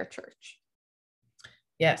in their church.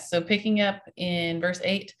 Yes. So picking up in verse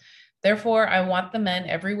 8, therefore, I want the men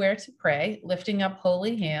everywhere to pray, lifting up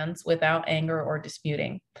holy hands without anger or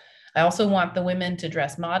disputing. I also want the women to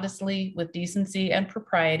dress modestly with decency and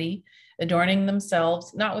propriety, adorning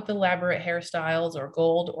themselves not with elaborate hairstyles or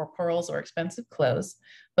gold or pearls or expensive clothes,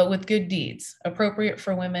 but with good deeds, appropriate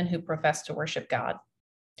for women who profess to worship God.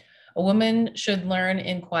 A woman should learn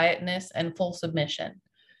in quietness and full submission.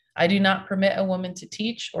 I do not permit a woman to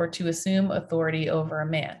teach or to assume authority over a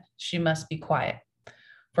man. She must be quiet.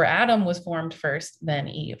 For Adam was formed first, then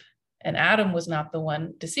Eve. And Adam was not the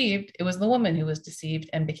one deceived. It was the woman who was deceived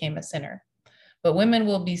and became a sinner. But women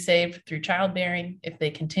will be saved through childbearing if they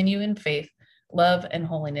continue in faith, love, and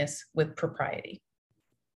holiness with propriety.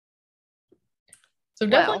 So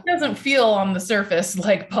definitely doesn't feel on the surface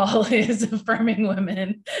like Paul is affirming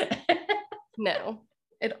women. No,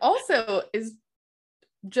 it also is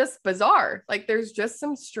just bizarre. Like there's just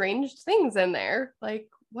some strange things in there. Like,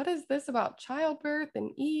 what is this about childbirth and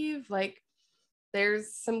Eve? Like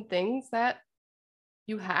there's some things that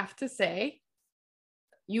you have to say.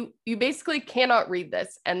 You basically cannot read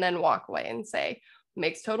this and then walk away and say,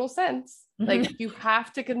 makes total sense. Like you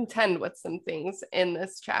have to contend with some things in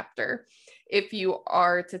this chapter if you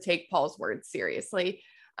are to take Paul's words seriously.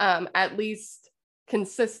 at least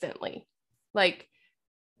consistently. Like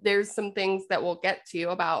there's some things that we'll get to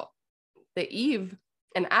about the Eve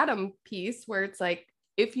and Adam piece where it's like,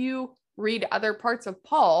 if you read other parts of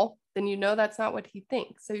Paul, then you know that's not what he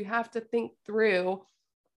thinks. So you have to think through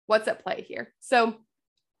what's at play here. So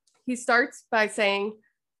he starts by saying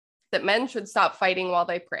that men should stop fighting while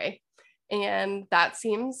they pray. And that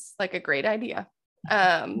seems like a great idea.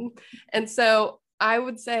 And so I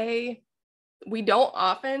would say we don't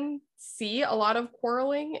often see a lot of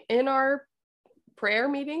quarreling in our prayer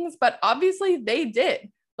meetings, but obviously they did.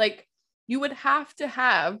 Like you would have to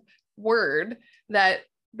have word that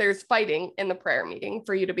there's fighting in the prayer meeting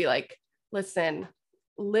for you to be like, listen,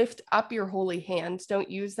 lift up your holy hands. Don't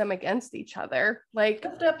use them against each other. Like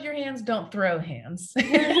lift up your hands, don't throw hands.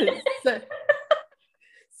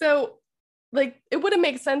 So like it wouldn't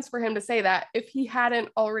make sense for him to say that if he hadn't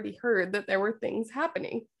already heard that there were things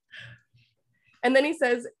happening. And then he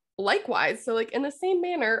says, likewise, so like in the same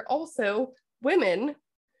manner, also women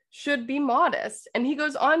should be modest. And he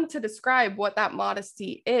goes on to describe what that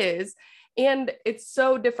modesty is. And it's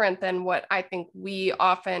so different than what I think we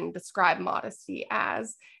often describe modesty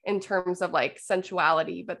as in terms of like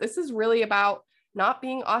sensuality. But this is really about not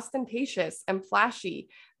being ostentatious and flashy,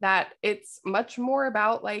 that it's much more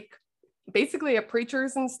about like basically a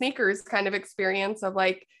preachers and sneakers kind of experience of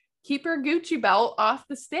like, keep your Gucci belt off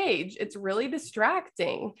the stage. It's really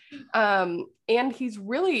distracting. And he's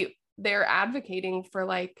really there advocating for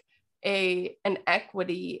like an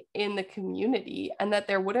equity in the community, and that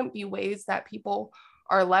there wouldn't be ways that people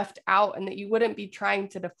are left out, and that you wouldn't be trying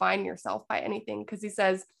to define yourself by anything. Because he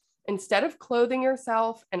says, instead of clothing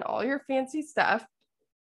yourself and all your fancy stuff,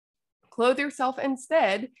 clothe yourself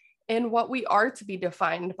instead in what we are to be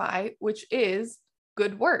defined by, which is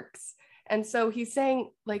good works. And so he's saying,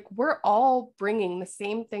 like, we're all bringing the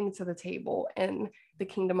same thing to the table in the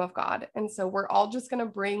kingdom of God. And so we're all just going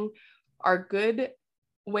to bring our good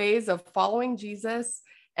ways of following Jesus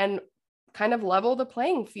and kind of level the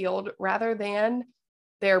playing field, rather than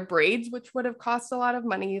their braids, which would have cost a lot of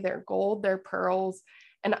money, their gold, their pearls.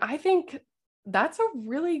 And I think that's a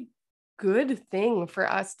really good thing for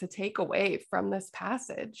us to take away from this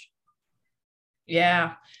passage.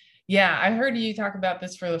 Yeah. Yeah. I heard you talk about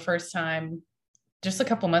this for the first time just a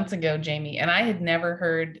couple months ago, Jamie, and I had never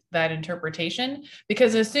heard that interpretation,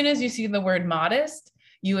 because as soon as you see the word modest,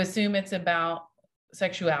 you assume it's about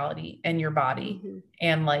sexuality and your body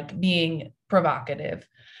and like being provocative.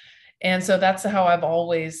 And so that's how I've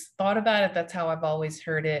always thought about it. That's how I've always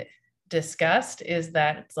heard it discussed, is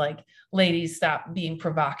that it's like, ladies, stop being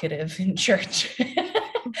provocative in church.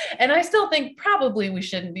 And I still think probably we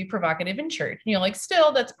shouldn't be provocative in church. You know, like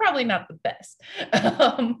still, that's probably not the best.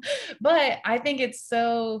 But I think it's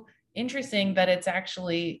so interesting that it's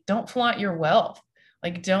actually, don't flaunt your wealth.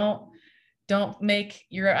 Like don't make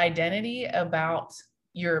your identity about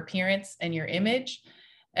your appearance and your image.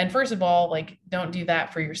 And first of all, like, don't do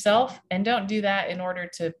that for yourself, and don't do that in order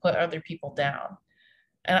to put other people down.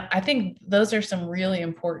 And I think those are some really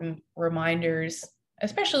important reminders,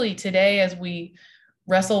 especially today as we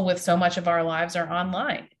wrestle with so much of our lives are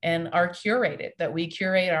online and are curated, that we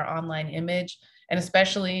curate our online image. And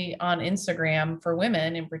especially on Instagram for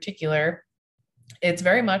women in particular, it's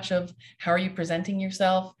very much of, how are you presenting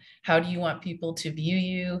yourself? How do you want people to view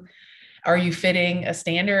you? Are you fitting a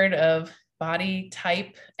standard of body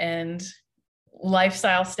type and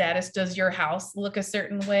lifestyle status? Does your house look a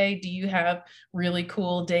certain way? Do you have really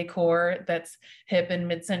cool decor that's hip and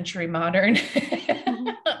mid-century modern?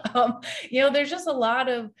 You know, there's just a lot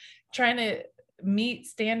of trying to meet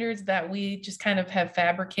standards that we just kind of have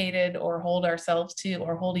fabricated or hold ourselves to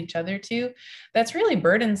or hold each other to. That's really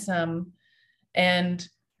burdensome and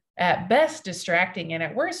at best distracting, and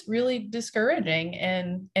at worst really discouraging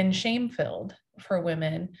and shame-filled for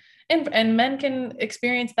women. And men can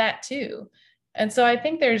experience that too. And so I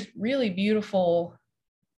think there's really beautiful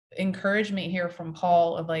encouragement here from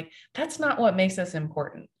Paul of like, that's not what makes us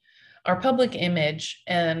important. Our public image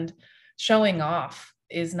and showing off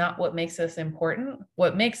is not what makes us important.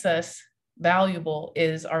 What makes us valuable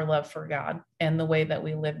is our love for God and the way that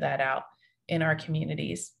we live that out in our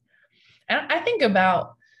communities. And I think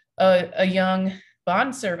about a young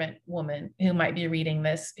bondservant woman who might be reading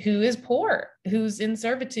this, who is poor, who's in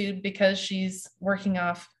servitude because she's working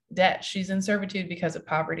off debt. She's in servitude because of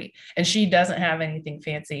poverty, and she doesn't have anything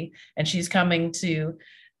fancy. And she's coming to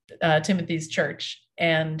Timothy's church,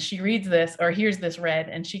 and she reads this or hears this read,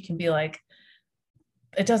 and she can be like,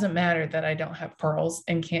 it doesn't matter that I don't have pearls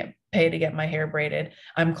and can't pay to get my hair braided.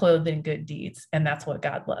 I'm clothed in good deeds, and that's what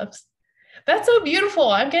God loves. That's so beautiful.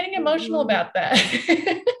 I'm getting emotional about that.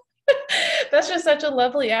 That's just such a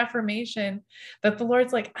lovely affirmation that the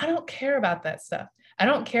Lord's like, I don't care about that stuff. I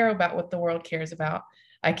don't care about what the world cares about.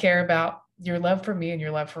 I care about your love for me and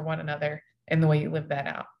your love for one another and the way you live that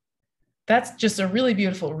out. That's just a really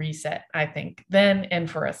beautiful reset, I think, then and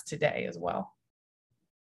for us today as well.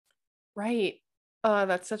 Right.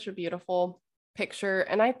 That's such a beautiful picture.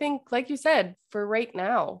 And I think, like you said, for right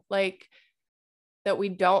now, like that we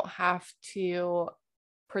don't have to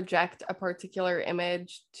project a particular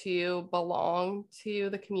image to belong to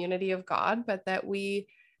the community of God, but that we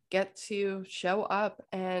get to show up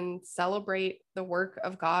and celebrate the work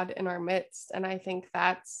of God in our midst. And I think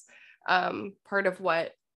that's part of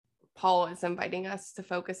what Paul is inviting us to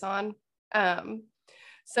focus on.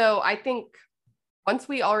 So I think once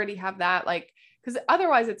we already have that, like, because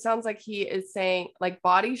otherwise it sounds like he is saying like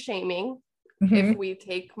body shaming, if we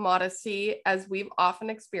take modesty as we've often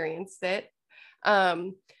experienced it.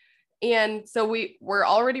 And so we're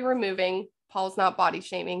already removing, Paul's not body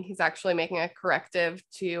shaming. He's actually making a corrective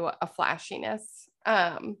to a flashiness.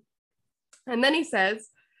 And then he says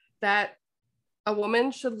that a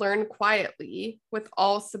woman should learn quietly with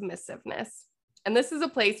all submissiveness. And this is a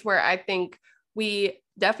place where I think we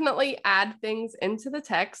definitely add things into the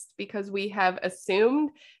text because we have assumed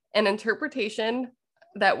an interpretation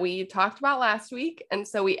that we talked about last week. And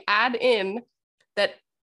so we add in that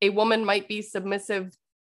a woman might be submissive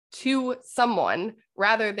to someone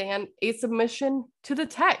rather than a submission to the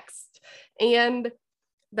text, and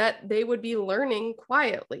that they would be learning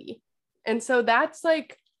quietly. And so that's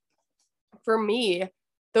like, for me,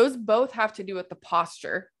 those both have to do with the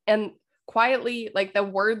posture. And quietly, like the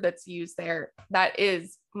word that's used there, that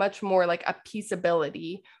is much more like a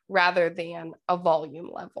peaceability rather than a volume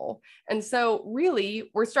level. And so really,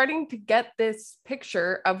 we're starting to get this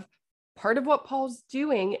picture of part of what Paul's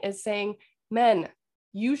doing is saying, men,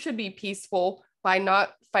 you should be peaceful by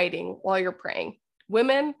not fighting while you're praying.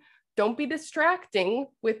 Women, don't be distracting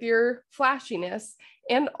with your flashiness.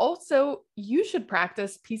 And also, you should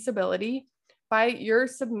practice peaceability by your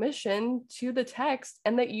submission to the text,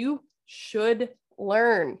 and that you should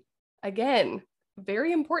learn. Again,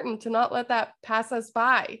 very important to not let that pass us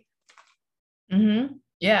by. Mm-hmm.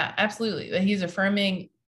 Yeah, absolutely. He's affirming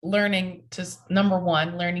learning to number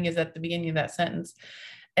one, learning is at the beginning of that sentence.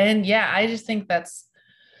 And yeah, I just think that's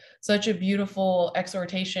such a beautiful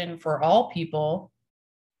exhortation for all people,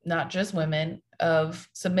 not just women, of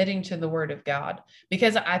submitting to the word of God.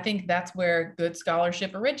 Because I think that's where good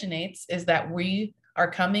scholarship originates, is that we are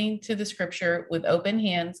coming to the scripture with open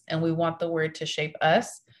hands and we want the word to shape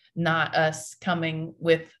us, not us coming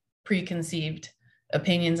with preconceived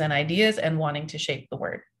opinions and ideas and wanting to shape the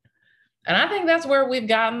word. And I think that's where we've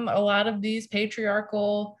gotten a lot of these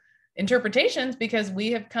patriarchal interpretations, because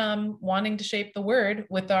we have come wanting to shape the word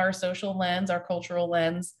with our social lens, our cultural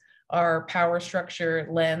lens, our power structure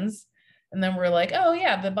lens. And then we're like, oh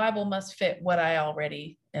yeah, the Bible must fit what I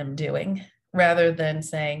already am doing, rather than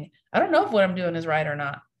saying, I don't know if what I'm doing is right or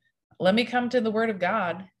not. Let me come to the word of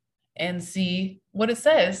God and see what it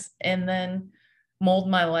says, and then mold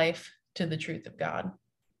my life to the truth of God.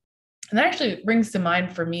 And that actually brings to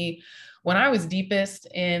mind for me, when I was deepest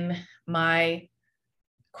in my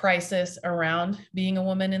crisis around being a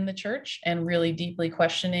woman in the church and really deeply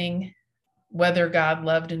questioning whether God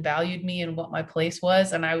loved and valued me and what my place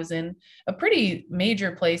was. And I was in a pretty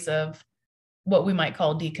major place of what we might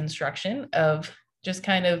call deconstruction, of just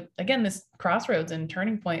kind of, again, this crossroads and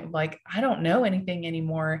turning point of like, I don't know anything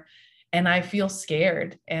anymore. And I feel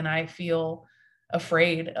scared and I feel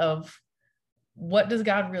afraid of, what does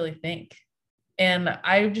God really think? And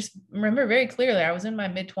I just remember very clearly, I was in my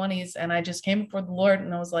mid-20s and I just came before the Lord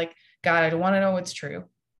and I was like, God, I want to know what's true,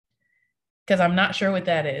 because I'm not sure what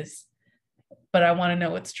that is, but I want to know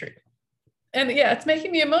what's true. And yeah, it's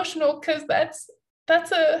making me emotional because that's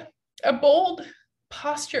a bold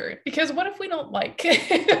posture, because what if we don't like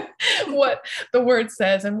what the word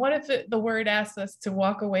says? And what if the word asks us to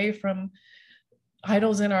walk away from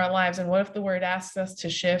idols in our lives? And what if the word asks us to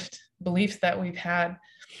shift beliefs that we've had,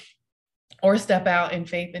 or step out in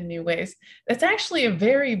faith in new ways? That's actually a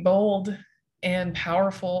very bold and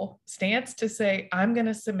powerful stance to say, I'm going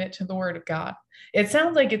to submit to the word of God. It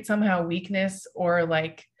sounds like it's somehow weakness or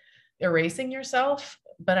like erasing yourself,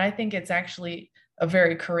 but I think it's actually a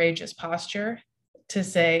very courageous posture to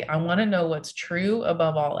say, I want to know what's true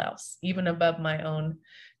above all else, even above my own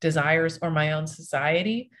desires or my own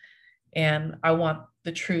society. And I want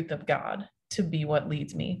the truth of God to be what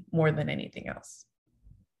leads me more than anything else.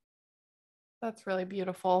 That's really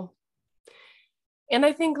beautiful. And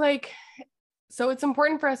I think so it's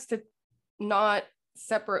important for us to not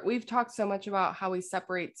separate. We've talked so much about how we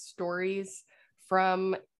separate stories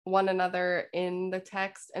from one another in the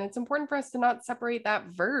text. And it's important for us to not separate that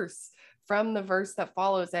verse from the verse that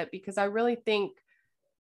follows it, because I really think,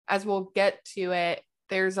 as we'll get to it,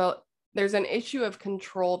 there's an issue of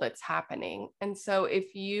control that's happening. And so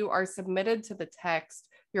if you are submitted to the text,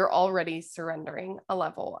 you're already surrendering a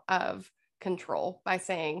level of control by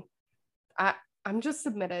saying, I'm just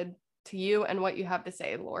submitted to you and what you have to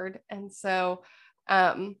say, Lord. And so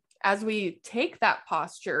as we take that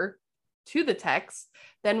posture to the text,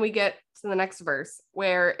 then we get to the next verse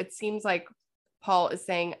where it seems like Paul is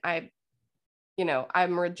saying,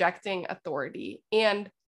 I'm rejecting authority. And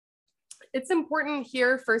it's important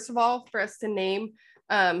here, first of all, for us to name,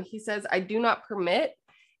 he says, I do not permit.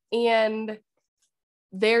 And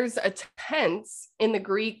there's a tense in the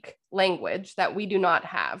Greek language that we do not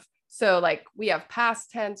have. So like we have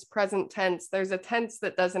past tense, present tense. There's a tense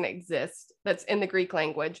that doesn't exist that's in the Greek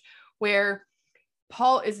language, where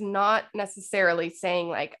Paul is not necessarily saying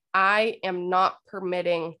like, I am not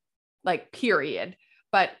permitting, like, period,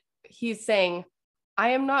 but he's saying,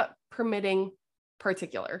 I am not permitting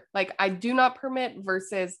particular, like I do not permit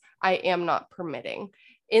versus I am not permitting.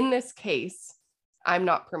 In this case, I'm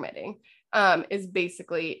not permitting is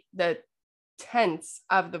basically the tense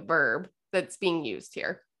of the verb that's being used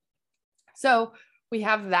here. So we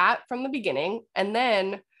have that from the beginning, and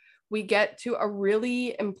then we get to a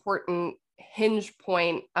really important hinge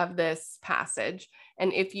point of this passage.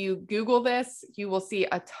 And if you Google this, you will see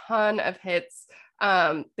a ton of hits.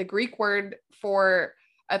 The Greek word for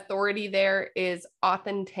authority there is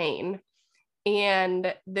authentane.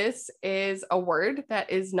 And this is a word that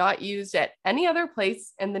is not used at any other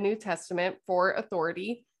place in the New Testament for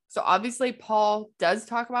authority. So obviously Paul does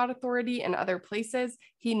talk about authority in other places.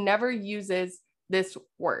 He never uses this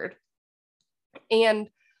word. And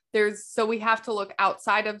so we have to look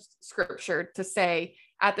outside of scripture to say,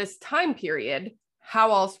 at this time period,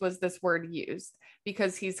 how else was this word used?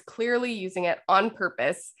 Because he's clearly using it on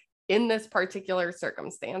purpose in this particular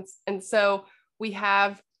circumstance. And so we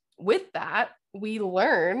have, with that, we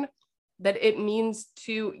learn that it means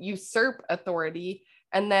to usurp authority,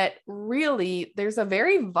 and that really there's a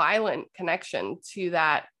very violent connection to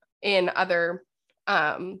that in other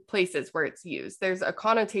places where it's used. There's a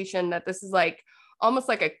connotation that this is like almost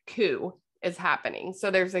like a coup is happening.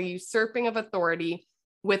 So there's a usurping of authority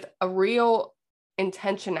with a real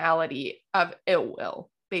intentionality of ill will,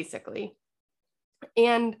 basically.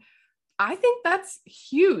 And I think that's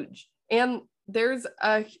huge. And there's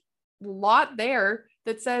a lot there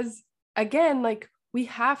that says, again, like we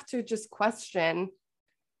have to just question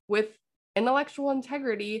with intellectual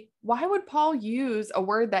integrity, why would Paul use a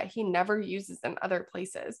word that he never uses in other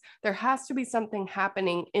places? There has to be something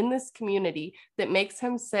happening in this community that makes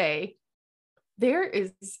him say, there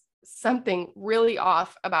is something really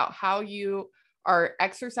off about how you are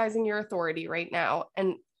exercising your authority right now.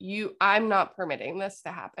 And I'm not permitting this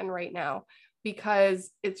to happen right now because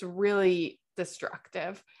it's really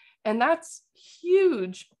destructive. And that's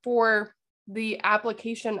huge for the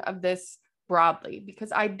application of this broadly,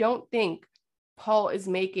 because I don't think Paul is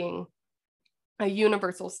making a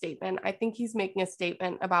universal statement. I think he's making a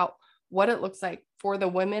statement about what it looks like for the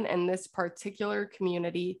women in this particular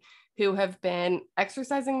community who have been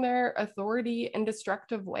exercising their authority in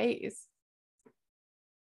destructive ways.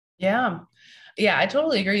 Yeah. Yeah, I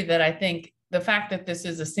totally agree that I think the fact that this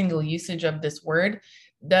is a single usage of this word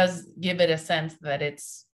does give it a sense that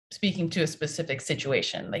it's speaking to a specific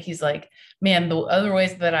situation. Like he's like, man, the other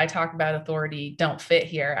ways that I talk about authority don't fit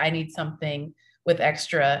here. I need something with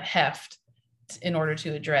extra heft in order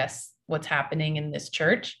to address what's happening in this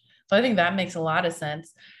church. So I think that makes a lot of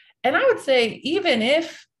sense. And I would say, even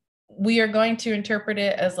if we are going to interpret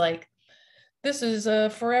it as like, this is a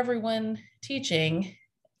for everyone teaching,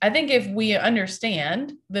 I think if we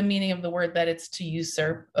understand the meaning of the word, that it's to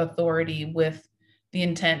usurp authority with the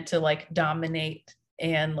intent to like dominate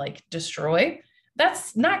and like destroy,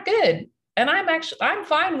 that's not good. And I'm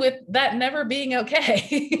fine with that never being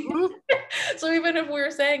okay. So even if we were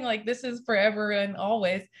saying like, this is forever and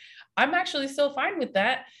always, I'm actually still fine with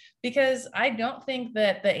that, because I don't think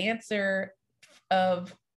that the answer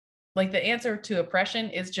to oppression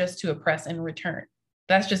is just to oppress in return.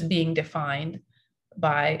 That's just being defined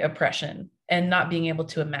by oppression and not being able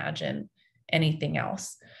to imagine anything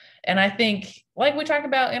else. And I think, like we talked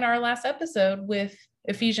about in our last episode, with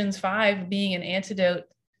Ephesians 5 being an antidote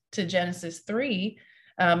to Genesis 3,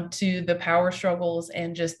 to the power struggles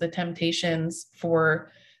and just the temptations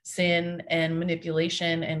for sin and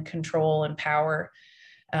manipulation and control and power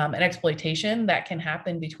and exploitation that can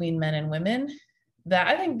happen between men and women, that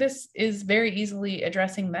I think this is very easily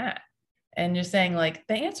addressing that. and just saying like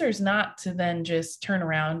the answer is not to then just turn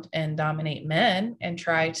around and dominate men and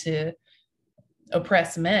try to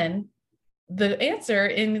oppress men. The answer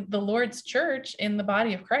in the Lord's church, in the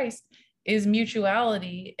body of Christ, is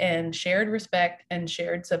mutuality and shared respect and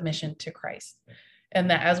shared submission to Christ. And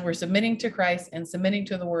that as we're submitting to Christ and submitting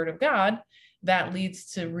to the word of God, that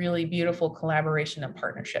leads to really beautiful collaboration and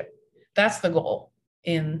partnership. That's the goal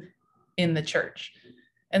in the church.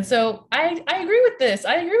 And so I agree with this.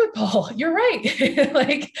 I agree with Paul. You're right.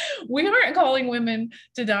 Like, we aren't calling women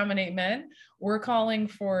to dominate men. We're calling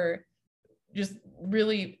for just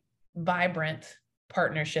really vibrant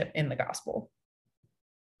partnership in the gospel.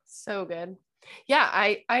 So good. Yeah,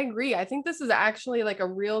 I agree. I think this is actually like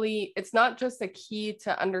it's not just a key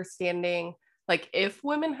to understanding like if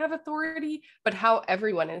women have authority, but how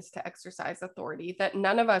everyone is to exercise authority, that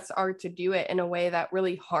none of us are to do it in a way that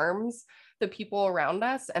really harms the people around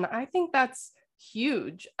us. And I think that's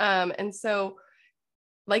huge. And so,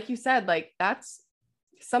 like you said, like that's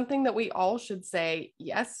something that we all should say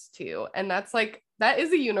yes to. And that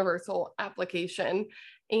is a universal application.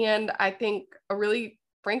 And I think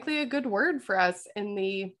frankly, a good word for us in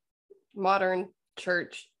the modern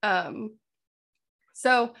church.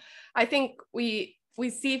 So I think we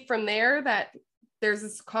see from there that there's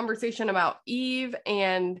this conversation about Eve,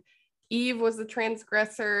 and Eve was the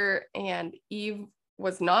transgressor and Eve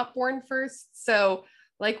was not born first. So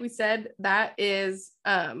like we said, that is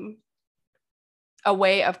a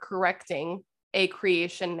way of correcting a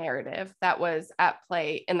creation narrative that was at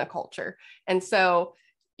play in the culture. And so,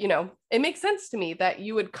 it makes sense to me that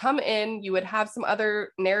you would come in, you would have some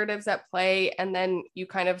other narratives at play, and then you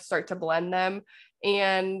kind of start to blend them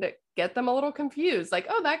and get them a little confused. Like,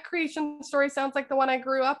 oh, that creation story sounds like the one I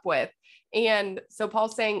grew up with. And so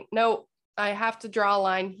Paul's saying, no, I have to draw a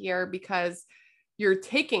line here because you're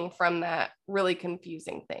taking from that really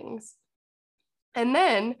confusing things. And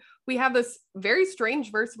then we have this very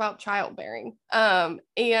strange verse about childbearing.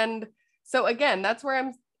 And so again, that's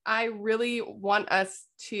where I really want us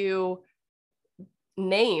to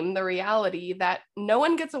name the reality that no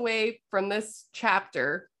one gets away from this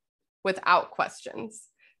chapter without questions.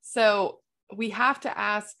 So we have to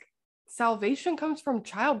ask, salvation comes from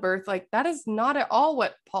childbirth. Like, that is not at all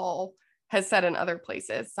what Paul has said in other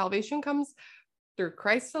places. Salvation comes through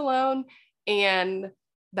Christ alone, and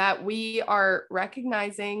that we are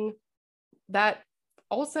recognizing that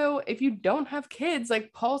also, if you don't have kids,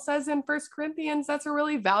 like Paul says in 1 Corinthians, that's a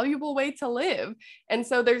really valuable way to live. And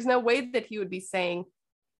so there's no way that he would be saying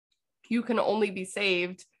you can only be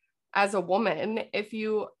saved as a woman if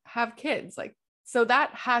you have kids. Like, so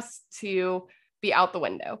that has to be out the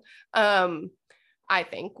window, I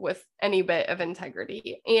think, with any bit of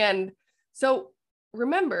integrity. And so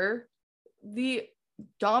remember, the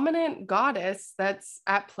dominant goddess that's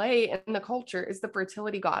at play in the culture is the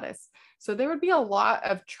fertility goddess. So there would be a lot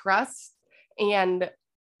of trust and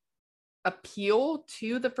appeal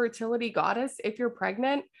to the fertility goddess if you're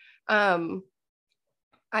pregnant.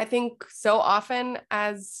 I think so often,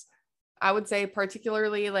 as I would say,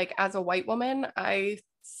 particularly like as a white woman, I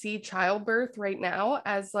see childbirth right now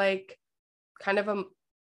as like kind of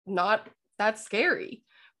not that scary.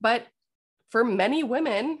 But for many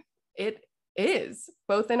women, it is,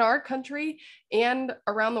 both in our country and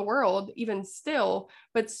around the world, even still.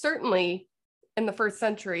 But certainly in the first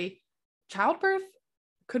century, childbirth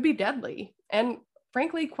could be deadly, and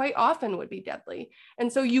frankly, quite often would be deadly.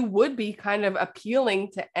 And so you would be kind of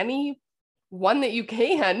appealing to any one that you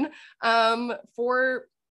can for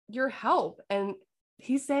your help. And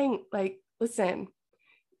he's saying, like, listen,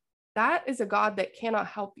 that is a God that cannot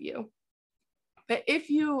help you. But if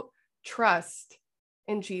you trust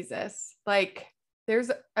in Jesus, like,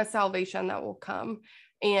 there's a salvation that will come,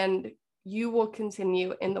 and you will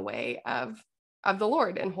continue in the way of the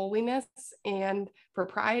Lord in holiness and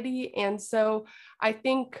propriety. And so I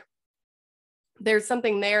think there's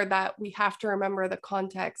something there that we have to remember, the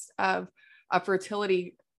context of a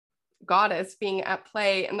fertility goddess being at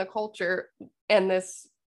play in the culture and this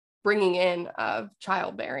bringing in of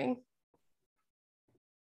childbearing.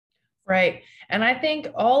 Right. And I think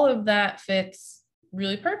all of that fits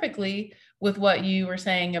really perfectly with what you were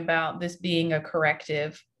saying about this being a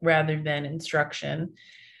corrective rather than instruction.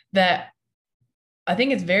 That I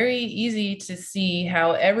think it's very easy to see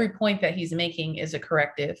how every point that he's making is a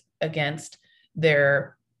corrective against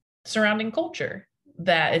their surrounding culture.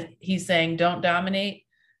 That he's saying, don't dominate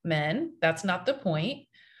men. That's not the point.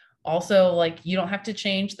 Also, like, you don't have to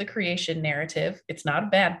change the creation narrative. It's not a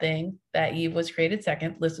bad thing that Eve was created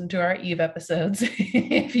second. Listen to our Eve episodes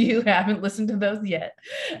if you haven't listened to those yet.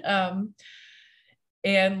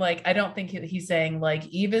 And like, I don't think he's saying like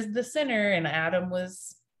Eve is the sinner and Adam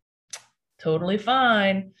was totally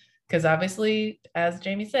fine. Because obviously, as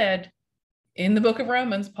Jamie said, in the book of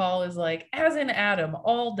Romans, Paul is like, as in Adam,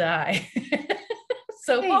 all die.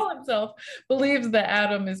 So Paul himself believes that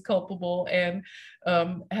Adam is culpable and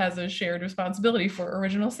has a shared responsibility for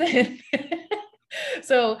original sin.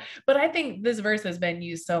 So, but I think this verse has been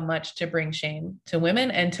used so much to bring shame to women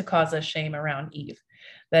and to cause us shame around Eve,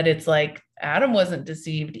 that it's like Adam wasn't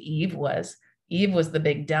deceived, Eve was. Eve was the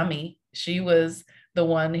big dummy. She was the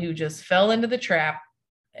one who just fell into the trap,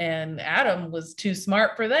 and Adam was too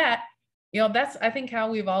smart for that. You know, that's, I think, how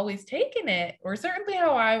we've always taken it, or certainly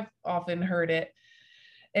how I've often heard it.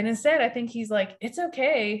 And instead, I think he's like, it's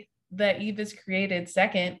okay that Eve is created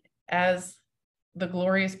second as the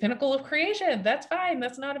glorious pinnacle of creation. That's fine.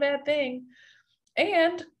 That's not a bad thing.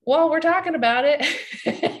 And while we're talking about it,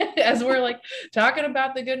 as we're like talking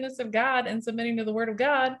about the goodness of God and submitting to the word of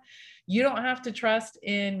God, you don't have to trust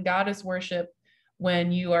in goddess worship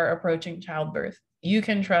when you are approaching childbirth. You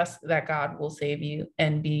can trust that God will save you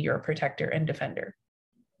and be your protector and defender.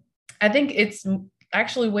 I think it's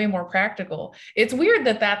actually way more practical. It's weird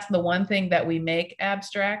that that's the one thing that we make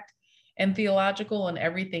abstract and theological, and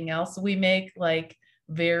everything else we make like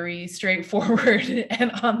very straightforward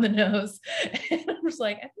and on the nose. And I'm just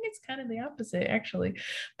like, I think it's kind of the opposite, actually.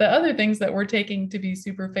 The other things that we're taking to be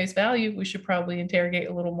super face value, we should probably interrogate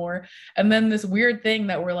a little more. And then this weird thing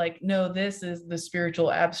that we're like, no, this is the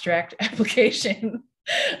spiritual abstract application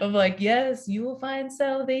of like, yes, you will find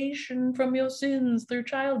salvation from your sins through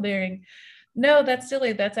childbearing. No, that's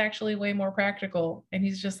silly. That's actually way more practical. And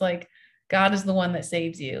he's just like, God is the one that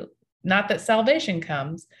saves you. Not that salvation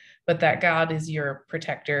comes, but that God is your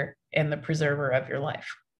protector and the preserver of your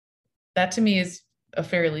life. That to me is a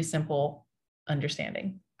fairly simple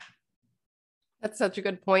understanding. That's such a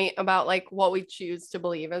good point about like what we choose to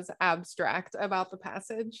believe as abstract about the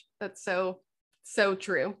passage. That's so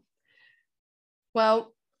true.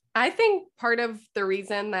 Well, I think part of the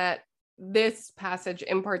reason that this passage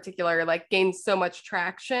in particular like gains so much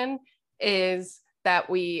traction is that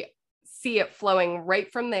we see it flowing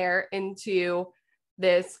right from there into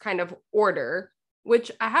this kind of order,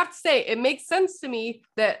 which I have to say, it makes sense to me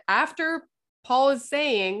that after Paul is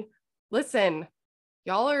saying, listen,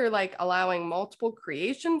 y'all are like allowing multiple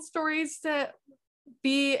creation stories to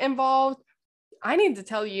be involved. I need to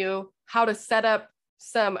tell you how to set up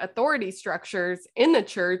some authority structures in the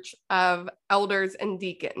church of elders and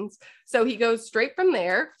deacons. So he goes straight from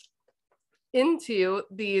there into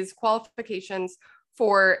these qualifications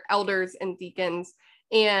for elders and deacons.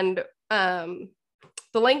 And the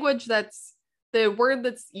word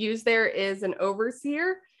that's used there is an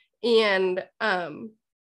overseer. And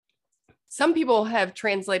some people have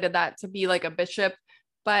translated that to be like a bishop,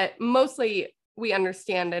 but mostly we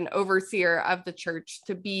understand an overseer of the church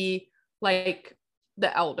to be like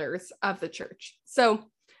the elders of the church. So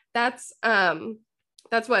that's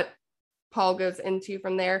what Paul goes into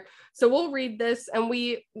from there. So we'll read this, and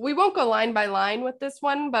we won't go line by line with this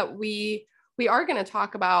one, but we are going to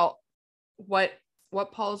talk about what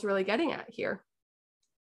Paul's really getting at here.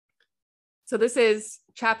 So this is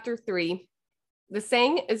chapter 3. The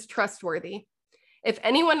saying is trustworthy. If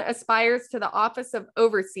anyone aspires to the office of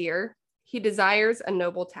overseer, he desires a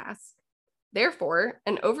noble task. Therefore,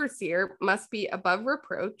 an overseer must be above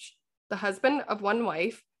reproach, the husband of one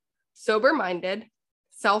wife, sober-minded,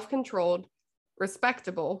 self-controlled,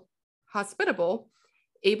 respectable, hospitable,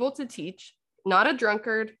 able to teach, not a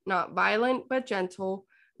drunkard, not violent but gentle,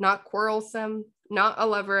 not quarrelsome, not a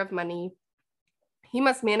lover of money. He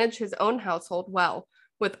must manage his own household well,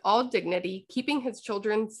 with all dignity, keeping his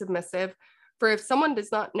children submissive. For if someone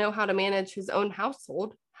does not know how to manage his own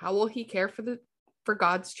household, how will he care for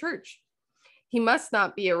God's church? He must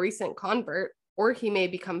not be a recent convert, or he may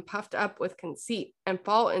become puffed up with conceit and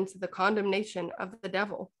fall into the condemnation of the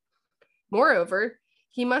devil. Moreover,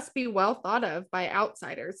 he must be well thought of by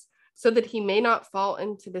outsiders, so that he may not fall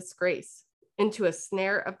into disgrace, into a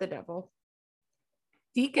snare of the devil.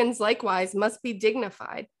 Deacons likewise must be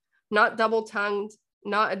dignified, not double-tongued,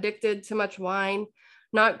 not addicted to much wine,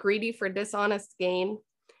 not greedy for dishonest gain.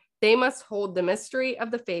 They must hold the mystery of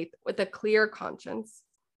the faith with a clear conscience.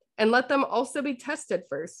 And let them also be tested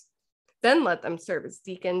first. Then let them serve as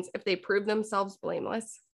deacons if they prove themselves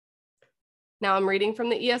blameless. Now I'm reading from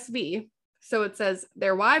the ESV. So it says,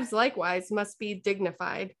 their wives likewise must be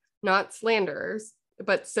dignified, not slanderers,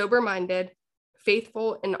 but sober-minded,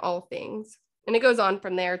 faithful in all things. And it goes on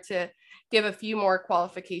from there to give a few more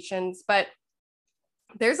qualifications, but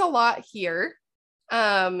there's a lot here.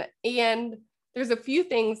 And there's a few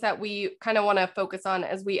things that we kind of want to focus on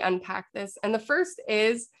as we unpack this. And the first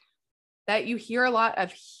is that you hear a lot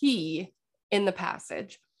of he in the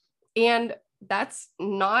passage, and that's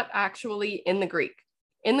not actually in the Greek.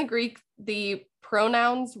 In the Greek, the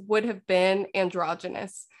pronouns would have been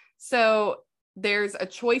androgynous. So there's a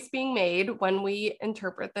choice being made when we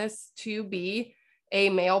interpret this to be a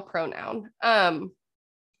male pronoun. And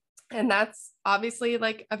that's obviously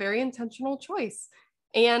like a very intentional choice.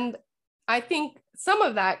 And I think some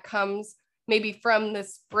of that comes maybe from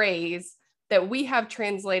this phrase that we have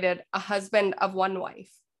translated a husband of one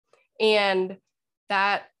wife. And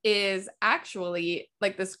that is actually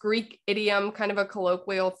like this Greek idiom, kind of a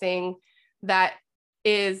colloquial thing that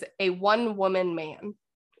is a one woman man,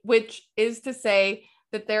 which is to say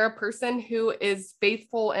that they're a person who is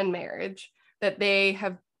faithful in marriage, that they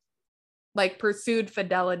have like pursued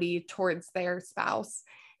fidelity towards their spouse.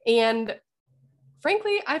 And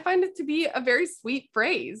frankly, I find it to be a very sweet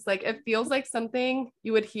phrase. Like it feels like something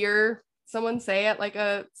you would hear someone say at like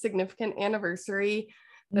a significant anniversary,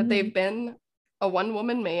 that they've been a one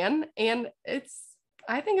woman man. And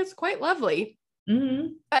I think it's quite lovely.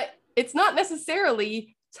 But it's not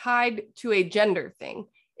necessarily tied to a gender thing.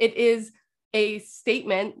 It is a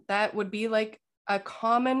statement that would be like a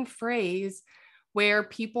common phrase where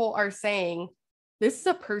people are saying, this is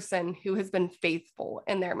a person who has been faithful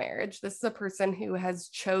in their marriage. This is a person who has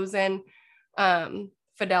chosen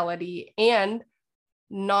fidelity and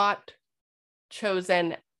not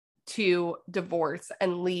chosen to divorce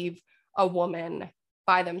and leave a woman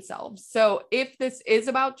by themselves. So if this is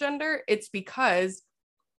about gender, it's because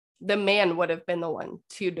the man would have been the one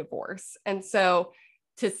to divorce. And so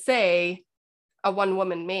to say a one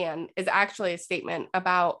woman man is actually a statement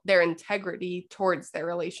about their integrity towards their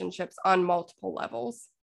relationships on multiple levels.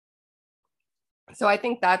 So I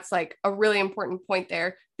think that's like a really important point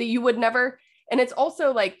there, that you would never, and it's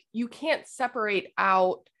also like, you can't separate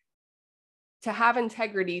out, to have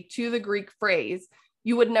integrity to the Greek phrase,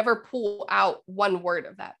 you would never pull out one word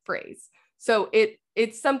of that phrase. So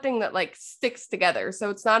it's something that like sticks together.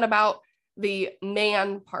 So it's not about the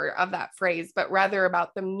man part of that phrase, but rather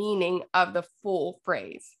about the meaning of the full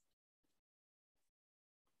phrase.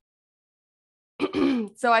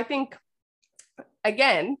 So I think,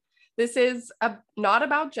 again, this is not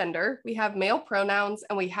about gender. We have male pronouns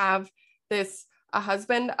and we have this a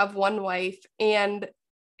husband of one wife. And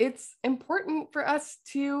it's important for us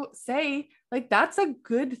to say, like, that's a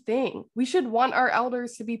good thing. We should want our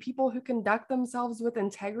elders to be people who conduct themselves with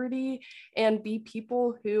integrity and be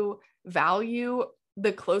people who value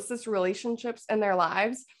the closest relationships in their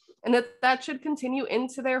lives, and that should continue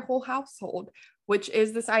into their whole household, which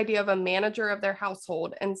is this idea of a manager of their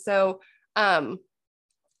household. And so, and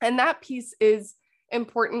that piece is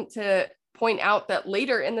important to point out, that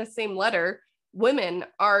later in the same letter, women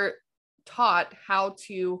are taught how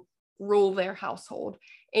to rule their household.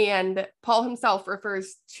 And Paul himself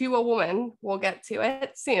refers to a woman, we'll get to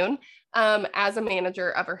it soon, as a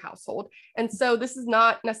manager of her household. And so this is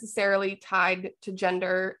not necessarily tied to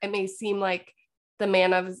gender. It may seem like the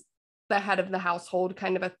man of the head of the household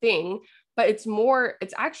kind of a thing, but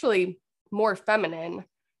it's actually more feminine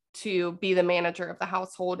to be the manager of the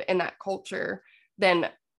household in that culture than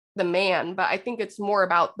the man. But I think it's more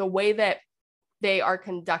about the way that they are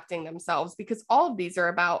conducting themselves, because all of these are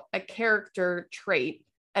about a character trait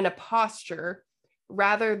and a posture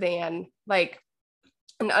rather than like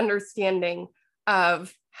an understanding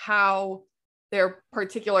of how their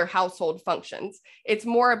particular household functions. It's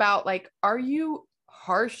more about like, are you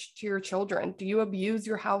harsh to your children? Do you abuse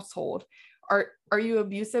your household? Are you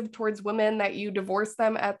abusive towards women that you divorce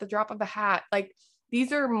them at the drop of a hat? Like,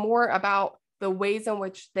 these are more about the ways in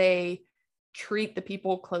which they treat the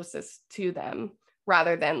people closest to them,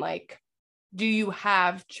 rather than like, do you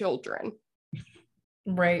have children?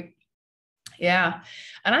 Right. Yeah.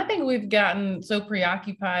 And I think we've gotten so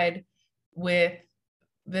preoccupied with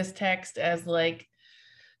this text as like,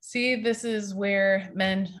 see, this is where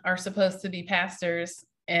men are supposed to be pastors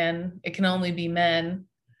and it can only be men,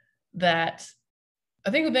 that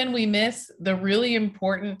I think then we miss the really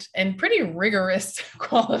important and pretty rigorous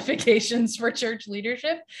qualifications for church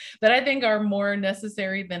leadership that I think are more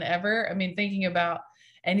necessary than ever. I mean, thinking about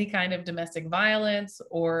any kind of domestic violence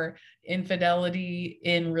or infidelity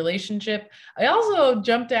in relationship. I also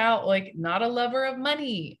jumped out like, not a lover of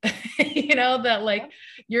money, that like,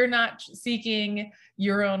 you're not seeking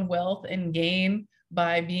your own wealth and gain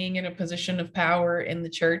by being in a position of power in the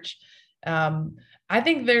church. I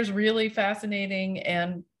think there's really fascinating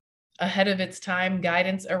and ahead of its time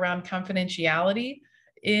guidance around confidentiality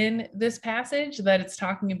in this passage, that it's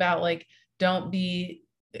talking about like, don't be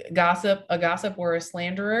a gossip or a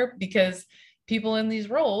slanderer, because people in these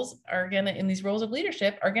roles in these roles of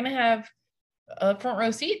leadership are gonna have a front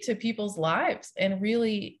row seat to people's lives and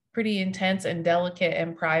really pretty intense and delicate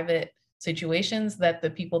and private situations that the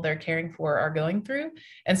people they're caring for are going through.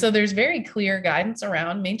 And so there's very clear guidance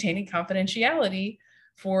around maintaining confidentiality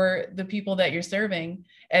for the people that you're serving.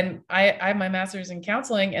 And I have my master's in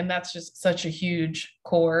counseling, and that's just such a huge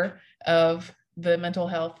core of the mental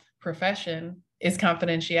health profession is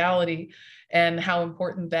confidentiality, and how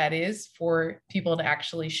important that is for people to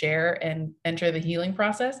actually share and enter the healing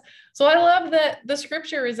process. So I love that the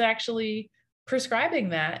scripture is actually prescribing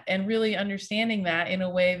that and really understanding that in a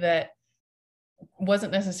way that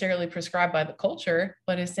wasn't necessarily prescribed by the culture,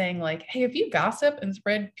 but is saying like, hey, if you gossip and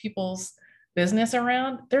spread people's business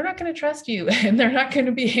around, they're not going to trust you and they're not going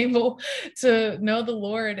to be able to know the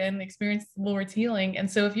Lord and experience the Lord's healing. And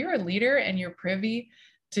so if you're a leader and you're privy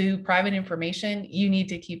to private information, you need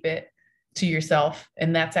to keep it to yourself.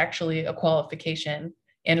 And that's actually a qualification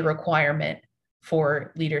and a requirement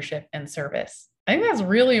for leadership and service. I think that's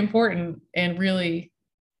really important and really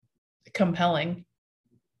compelling.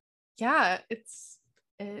 Yeah,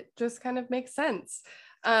 it just kind of makes sense.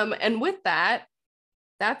 And with that,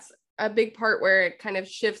 that's a big part where it kind of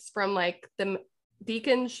shifts from like the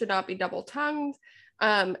deacons should not be double-tongued.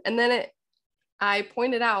 And then I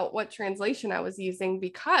pointed out what translation I was using,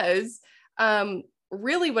 because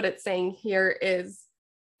really what it's saying here is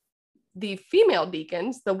the female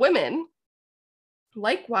deacons, the women,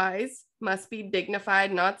 likewise must be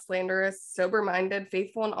dignified, not slanderous, sober-minded,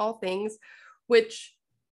 faithful in all things, which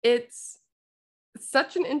it's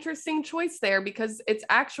such an interesting choice there, because it's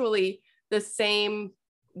actually the same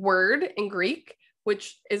word in Greek,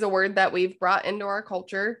 which is a word that we've brought into our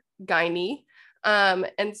culture, gyne.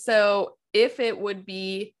 And so if it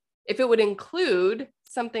would include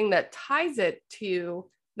something that ties it to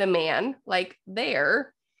the man, like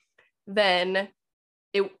there, then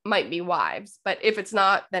it might be wives. But if it's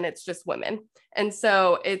not, then it's just women. And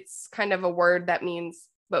so it's kind of a word that means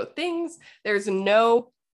both things. There's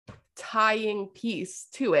no tying piece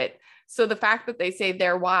to it. So the fact that they say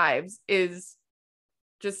their wives is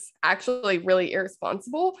just actually really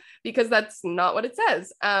irresponsible, because that's not what it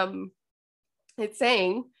says. It's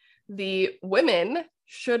saying the women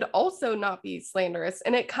should also not be slanderous.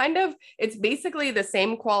 And it's basically the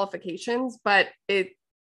same qualifications, but it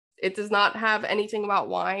does not have anything about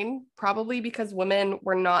wine, probably because women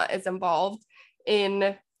were not as involved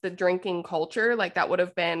in the drinking culture. Like that would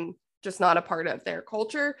have been just not a part of their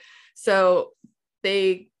culture. So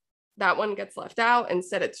that one gets left out.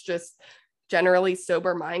 Instead, it's just generally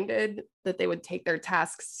sober-minded, that they would take their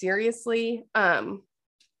tasks seriously,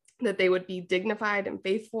 that they would be dignified and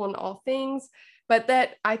faithful in all things. But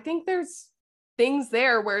that I think there's things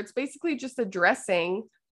there where it's basically just addressing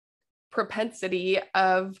propensity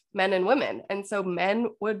of men and women. And so men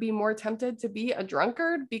would be more tempted to be a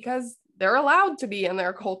drunkard because they're allowed to be in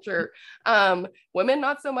their culture. Women,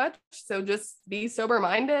 not so much. So just be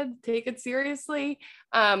sober-minded, take it seriously.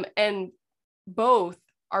 And both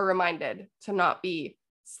are reminded to not be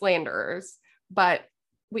slanderers, but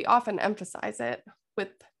we often emphasize it with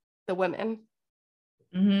the women.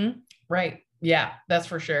 Mm-hmm. Right. Yeah, that's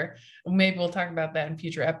for sure. Maybe we'll talk about that in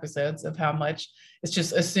future episodes of how much it's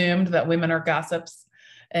just assumed that women are gossips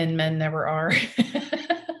and men never are.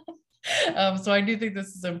 So I do think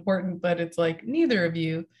this is important, but it's like neither of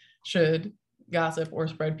you should gossip or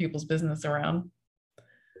spread people's business around.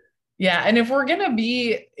 Yeah. And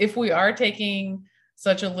if we are taking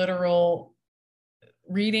such a literal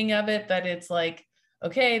reading of it, that it's like,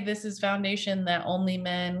 okay, this is foundation that only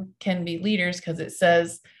men can be leaders because it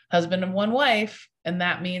says husband of one wife, and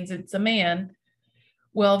that means it's a man.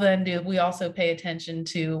 Well, then do we also pay attention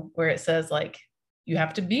to where it says like you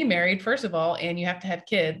have to be married, first of all, and you have to have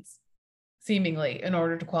kids, seemingly, in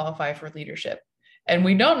order to qualify for leadership. And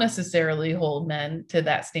we don't necessarily hold men to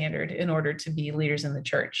that standard in order to be leaders in the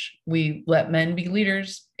church. We let men be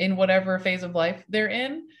leaders in whatever phase of life they're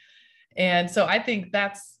in. And so I think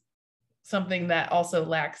that's something that also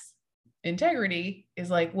lacks integrity,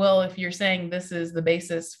 is like, well, if you're saying this is the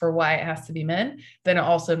basis for why it has to be men, then it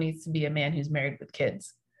also needs to be a man who's married with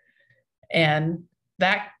kids. And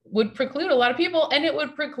that would preclude a lot of people, and it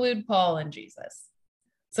would preclude Paul and Jesus.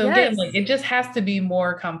 So yes. Again, like it just has to be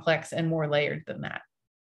more complex and more layered than that.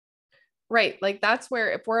 Right. Like that's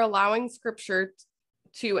where if we're allowing scripture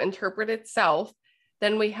to interpret itself,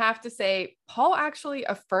 then we have to say Paul actually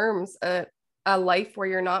affirms a life where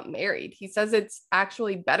you're not married. He says it's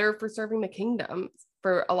actually better for serving the kingdom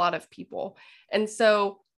for a lot of people. And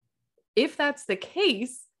so if that's the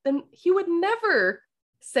case, then he would never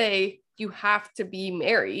say you have to be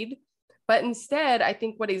married. But instead, I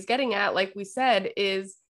think what he's getting at, like we said,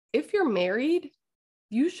 is if you're married,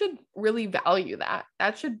 you should really value that.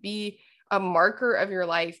 That should be a marker of your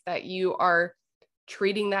life, that you are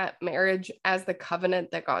treating that marriage as the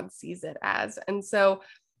covenant that God sees it as. And so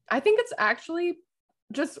I think it's actually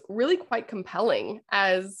just really quite compelling,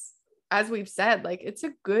 as we've said. Like, it's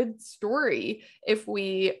a good story if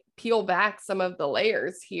we peel back some of the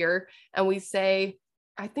layers here and we say,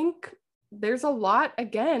 I think there's a lot,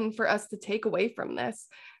 again, for us to take away from this,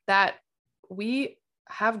 that we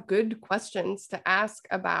have good questions to ask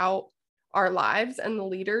about our lives and the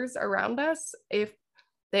leaders around us if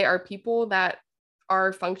they are people that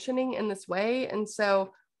are functioning in this way. And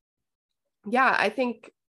so, yeah, I think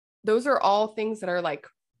those are all things that are like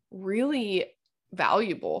really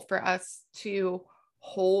valuable for us to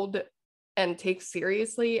hold and take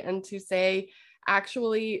seriously, and to say,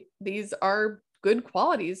 actually, these are good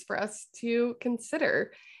qualities for us to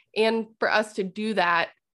consider, and for us to do that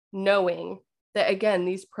knowing that, again,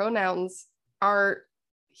 these pronouns are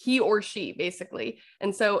he or she, basically.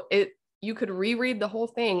 And so you could reread the whole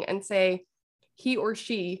thing and say he or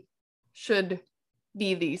she should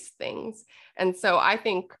be these things. And so I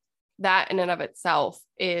think that in and of itself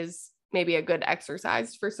is maybe a good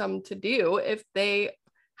exercise for some to do if they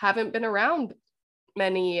haven't been around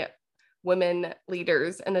many women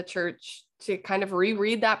leaders in the church, to kind of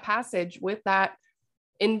reread that passage with that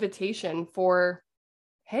invitation for,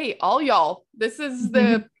 hey, all y'all, this is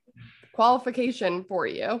the qualification for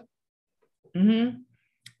you. Mm-hmm.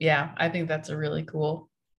 Yeah, I think that's a really cool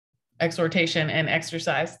exhortation and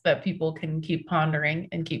exercise that people can keep pondering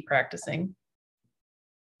and keep practicing.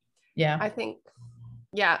 Yeah. I think,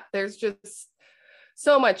 yeah, there's just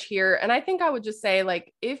so much here. And I think I would just say,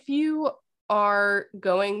 like, if you are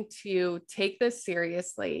going to take this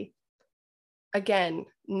seriously, again,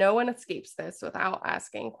 no one escapes this without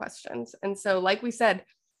asking questions. And so, like we said,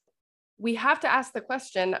 we have to ask the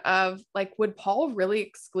question of, like, would Paul really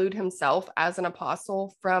exclude himself as an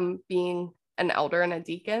apostle from being an elder and a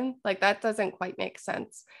deacon? Like, that doesn't quite make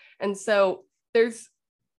sense. And so there's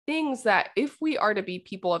things that, if we are to be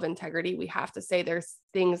people of integrity, we have to say there's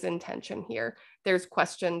things in tension here. There's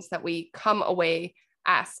questions that we come away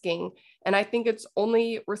asking. And I think it's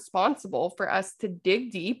only responsible for us to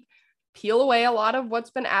dig deep, peel away a lot of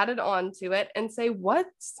what's been added on to it, and say,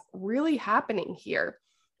 what's really happening here?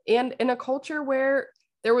 And in a culture where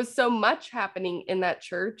there was so much happening in that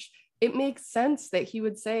church, it makes sense that he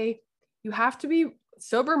would say, you have to be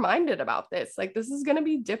sober-minded about this. Like, this is going to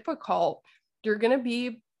be difficult. You're going to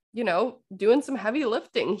be, doing some heavy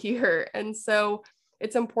lifting here. And so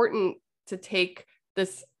it's important to take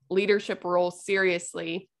this leadership role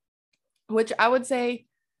seriously, which I would say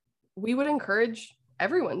we would encourage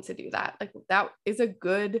everyone to do that. Like, that is a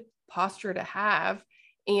good posture to have,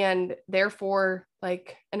 and therefore,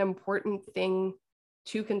 like, an important thing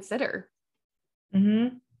to consider.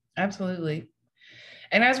 Mm-hmm. Absolutely.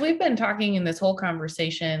 And as we've been talking in this whole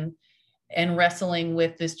conversation and wrestling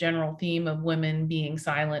with this general theme of women being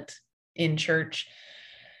silent in church,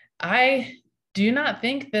 I do not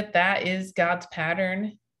think that that is God's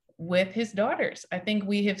pattern with his daughters. I think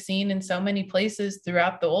we have seen in so many places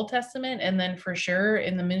throughout the Old Testament, and then for sure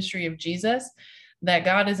in the ministry of Jesus, that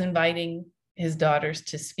God is inviting his daughters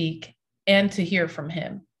to speak and to hear from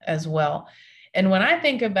him as well. And when I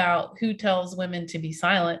think about who tells women to be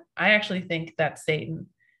silent, I actually think that's Satan.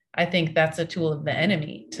 I think that's a tool of the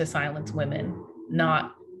enemy to silence women,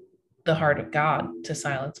 not the heart of God to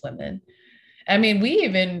silence women. I mean, we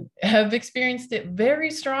even have experienced it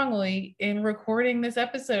very strongly in recording this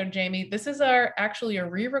episode, Jamie. This is actually a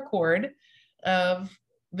re-record of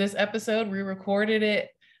this episode. We recorded it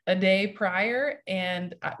a day prior,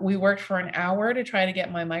 and we worked for an hour to try to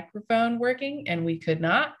get my microphone working, and we could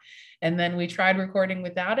not. And then we tried recording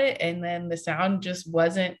without it, and then the sound just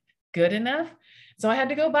wasn't good enough. So I had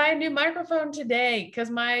to go buy a new microphone today, because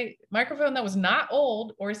my microphone that was not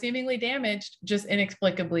old or seemingly damaged just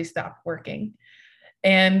inexplicably stopped working.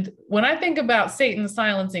 And when I think about Satan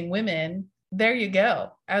silencing women, there you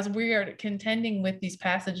go. As we are contending with these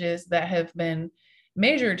passages that have been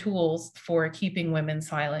major tools for keeping women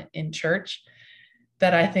silent in church,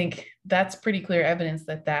 that I think that's pretty clear evidence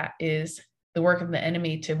that that is the work of the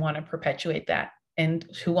enemy to want to perpetuate that and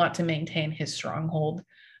to want to maintain his stronghold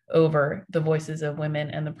over the voices of women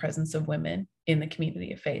and the presence of women in the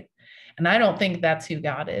community of faith. And I don't think that's who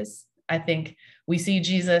God is. I think we see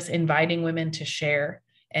Jesus inviting women to share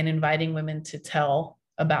and inviting women to tell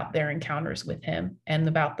about their encounters with him and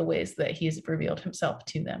about the ways that he has revealed himself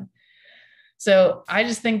to them. So I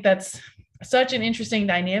just think that's such an interesting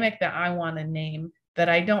dynamic that I want to name that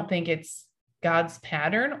I don't think it's God's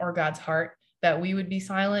pattern or God's heart that we would be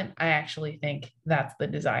silent. I actually think that's the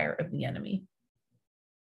desire of the enemy.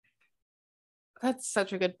 That's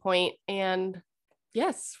such a good point. And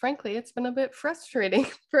yes, frankly, it's been a bit frustrating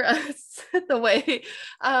for us the way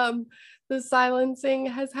the silencing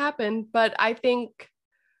has happened. But I think,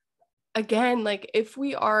 again, like if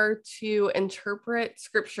we are to interpret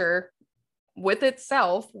scripture with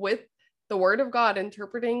itself, with the word of God,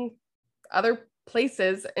 interpreting other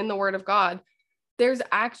places in the word of God, there's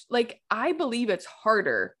actually, like, I believe it's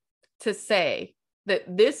harder to say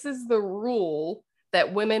that this is the rule,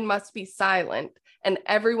 that women must be silent and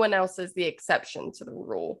everyone else is the exception to the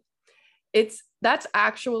rule. That's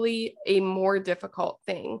actually a more difficult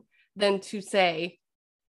thing than to say,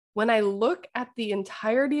 when I look at the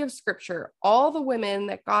entirety of scripture, all the women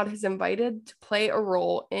that God has invited to play a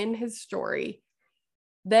role in his story,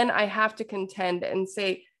 then I have to contend and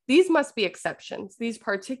say, these must be exceptions, these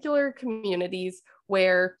particular communities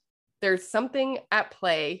where there's something at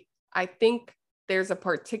play. I think there's a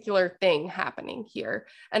particular thing happening here.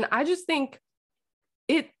 And I just think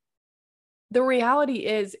the reality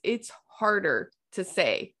is it's harder to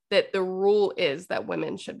say that the rule is that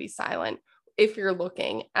women should be silent if you're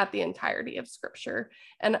looking at the entirety of scripture.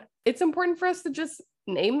 And it's important for us to just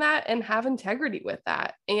name that and have integrity with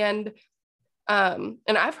that. And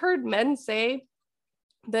I've heard men say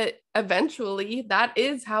that eventually that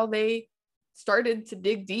is how they started to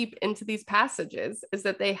dig deep into these passages, is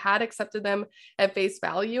that they had accepted them at face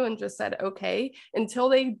value and just said, okay, until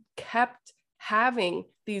they kept having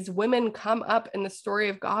these women come up in the story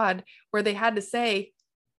of God where they had to say,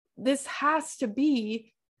 this has to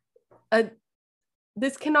be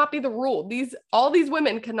this cannot be the rule. All these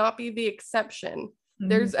women cannot be the exception. Mm-hmm.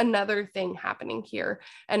 There's another thing happening here.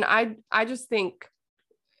 And I just think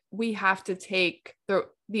we have to take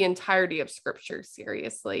the entirety of scripture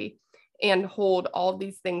seriously and hold all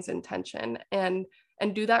these things in tension and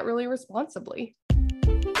do that really responsibly.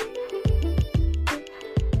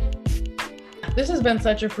 This has been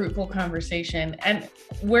such a fruitful conversation. And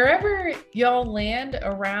wherever y'all land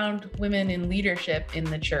around women in leadership in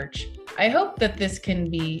the church, I hope that this can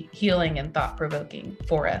be healing and thought-provoking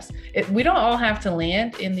for us. We don't all have to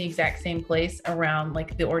land in the exact same place around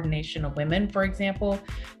like the ordination of women, for example,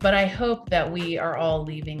 but I hope that we are all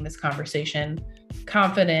leaving this conversation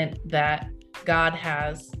confident that God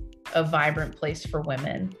has a vibrant place for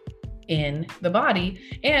women in the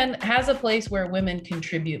body and has a place where women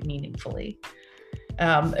contribute meaningfully.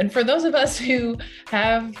 And for those of us who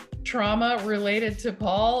have trauma related to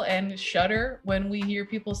Paul and shudder when we hear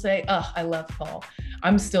people say, oh, I love Paul.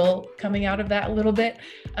 I'm still coming out of that a little bit.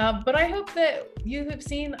 But I hope that you have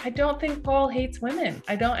seen, I don't think Paul hates women.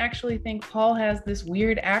 I don't actually think Paul has this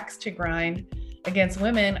weird axe to grind against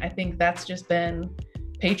women. I think that's just been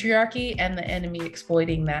patriarchy and the enemy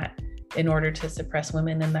exploiting that in order to suppress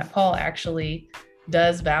women, and that Paul actually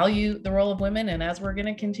does value the role of women. And as we're going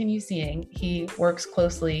to continue seeing, he works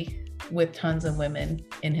closely with tons of women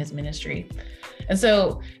in his ministry. And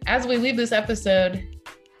so as we leave this episode,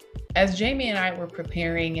 as Jamie and I were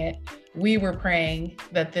preparing it, we were praying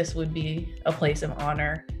that this would be a place of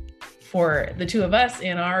honor for the two of us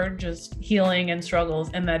in our just healing and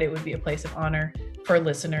struggles, and that it would be a place of honor for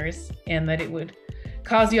listeners, and that it would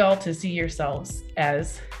cause y'all to see yourselves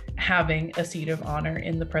as having a seat of honor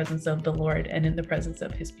in the presence of the Lord and in the presence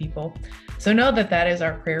of his people. So know that that is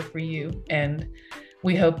our prayer for you, and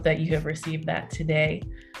we hope that you have received that today.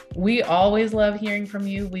 We always love hearing from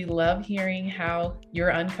you. We love hearing how you're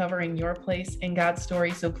uncovering your place in God's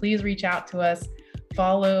story. So please reach out to us.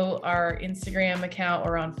 Follow our Instagram account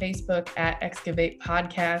or on Facebook at Excavate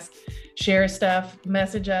Podcast. Share stuff,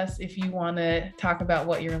 message us if you want to talk about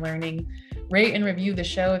what you're learning. Rate and review the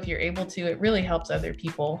show if you're able to. It really helps other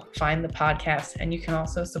people find the podcast. And you can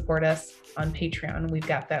also support us on Patreon. We've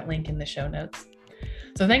got that link in the show notes.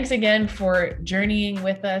 So thanks again for journeying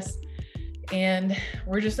with us. And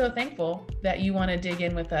we're just so thankful that you want to dig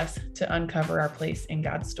in with us to uncover our place in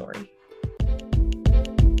God's story.